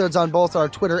our episodes on both our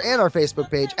Twitter and our Facebook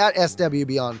page at SW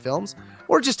Beyond Films,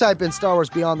 or just type in Star Wars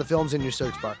Beyond the Films in your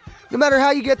search bar. No matter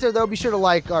how you get there, though, be sure to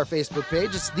like our Facebook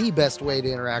page. It's the best way to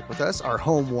interact with us, our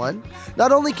home one.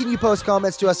 Not only can you post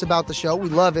comments to us about the show, we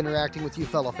love interacting with you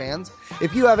fellow fans.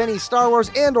 If you have any Star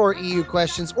Wars and or EU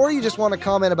questions, or you just want to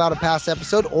comment about a past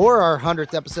episode or our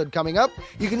 100th episode coming up,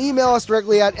 you can email us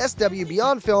directly at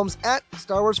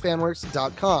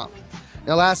swbeyondfilms@starwarsfanworks.com.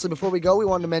 Now, lastly, before we go, we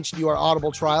wanted to mention to you our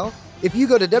Audible trial. If you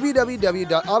go to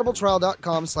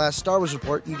www.audibletrial.com/Star Wars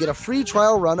Report, you get a free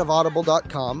trial run of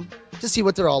audible.com to see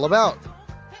what they're all about.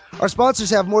 Our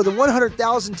sponsors have more than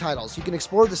 100,000 titles. You can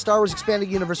explore the Star Wars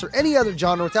Expanded Universe or any other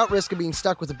genre without risk of being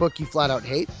stuck with a book you flat out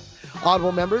hate.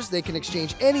 Audible members, they can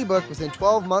exchange any book within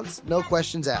 12 months, no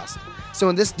questions asked. So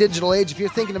in this digital age, if you're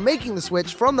thinking of making the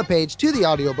switch from the page to the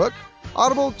audiobook,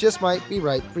 Audible just might be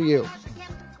right for you.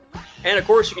 And of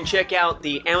course, you can check out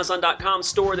the Amazon.com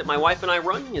store that my wife and I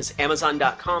run. Is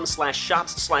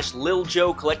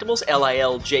Amazon.com/shops/LilJoe Collectibles,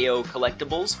 LILJO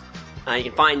Collectibles. You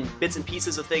can find bits and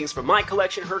pieces of things from my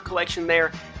collection, her collection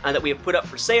there, that we have put up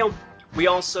for sale. We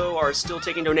also are still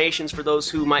taking donations for those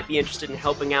who might be interested in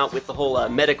helping out with the whole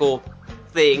medical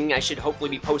thing. I should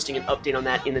hopefully be posting an update on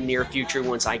that in the near future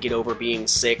once I get over being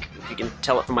sick. If you can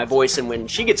tell it from my voice, and when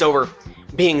she gets over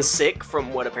being sick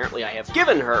from what apparently I have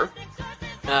given her.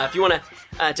 If you want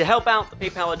to help out, the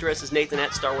PayPal address is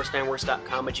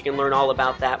nathan@StarWarsFanWorks.com, but you can learn all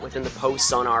about that within the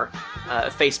posts on our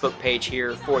Facebook page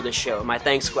here for the show. My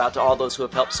thanks go out to all those who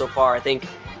have helped so far. I think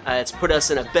it's put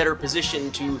us in a better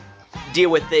position to deal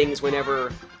with things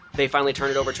whenever they finally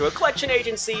turn it over to a collection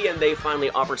agency and they finally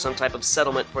offer some type of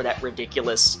settlement for that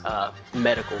ridiculous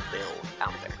medical bill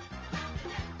out there.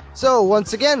 So,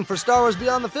 once again, for Star Wars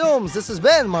Beyond the Films, this has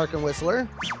been Mark and Whistler.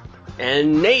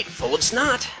 And Nate, full of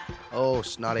snot. Oh,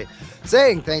 snotty.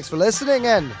 Saying thanks for listening,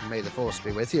 and may the Force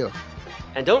be with you.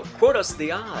 And don't quote us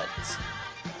the odds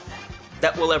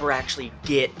that we'll ever actually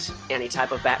get any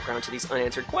type of background to these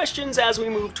unanswered questions as we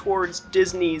move towards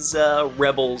Disney's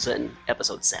Rebels and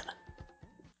Episode 7.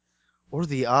 Or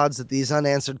the odds that these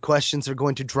unanswered questions are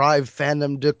going to drive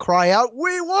fandom to cry out,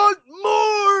 "We want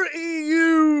more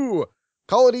EU!"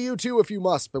 Call it EU too if you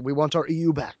must, but we want our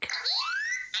EU back.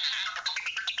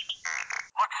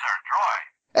 Look, sir, droid.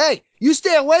 Hey, you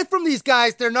stay away from these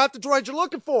guys. They're not the droids you're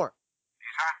looking for.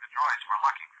 These aren't the droids we're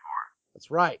looking for.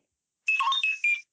 That's right.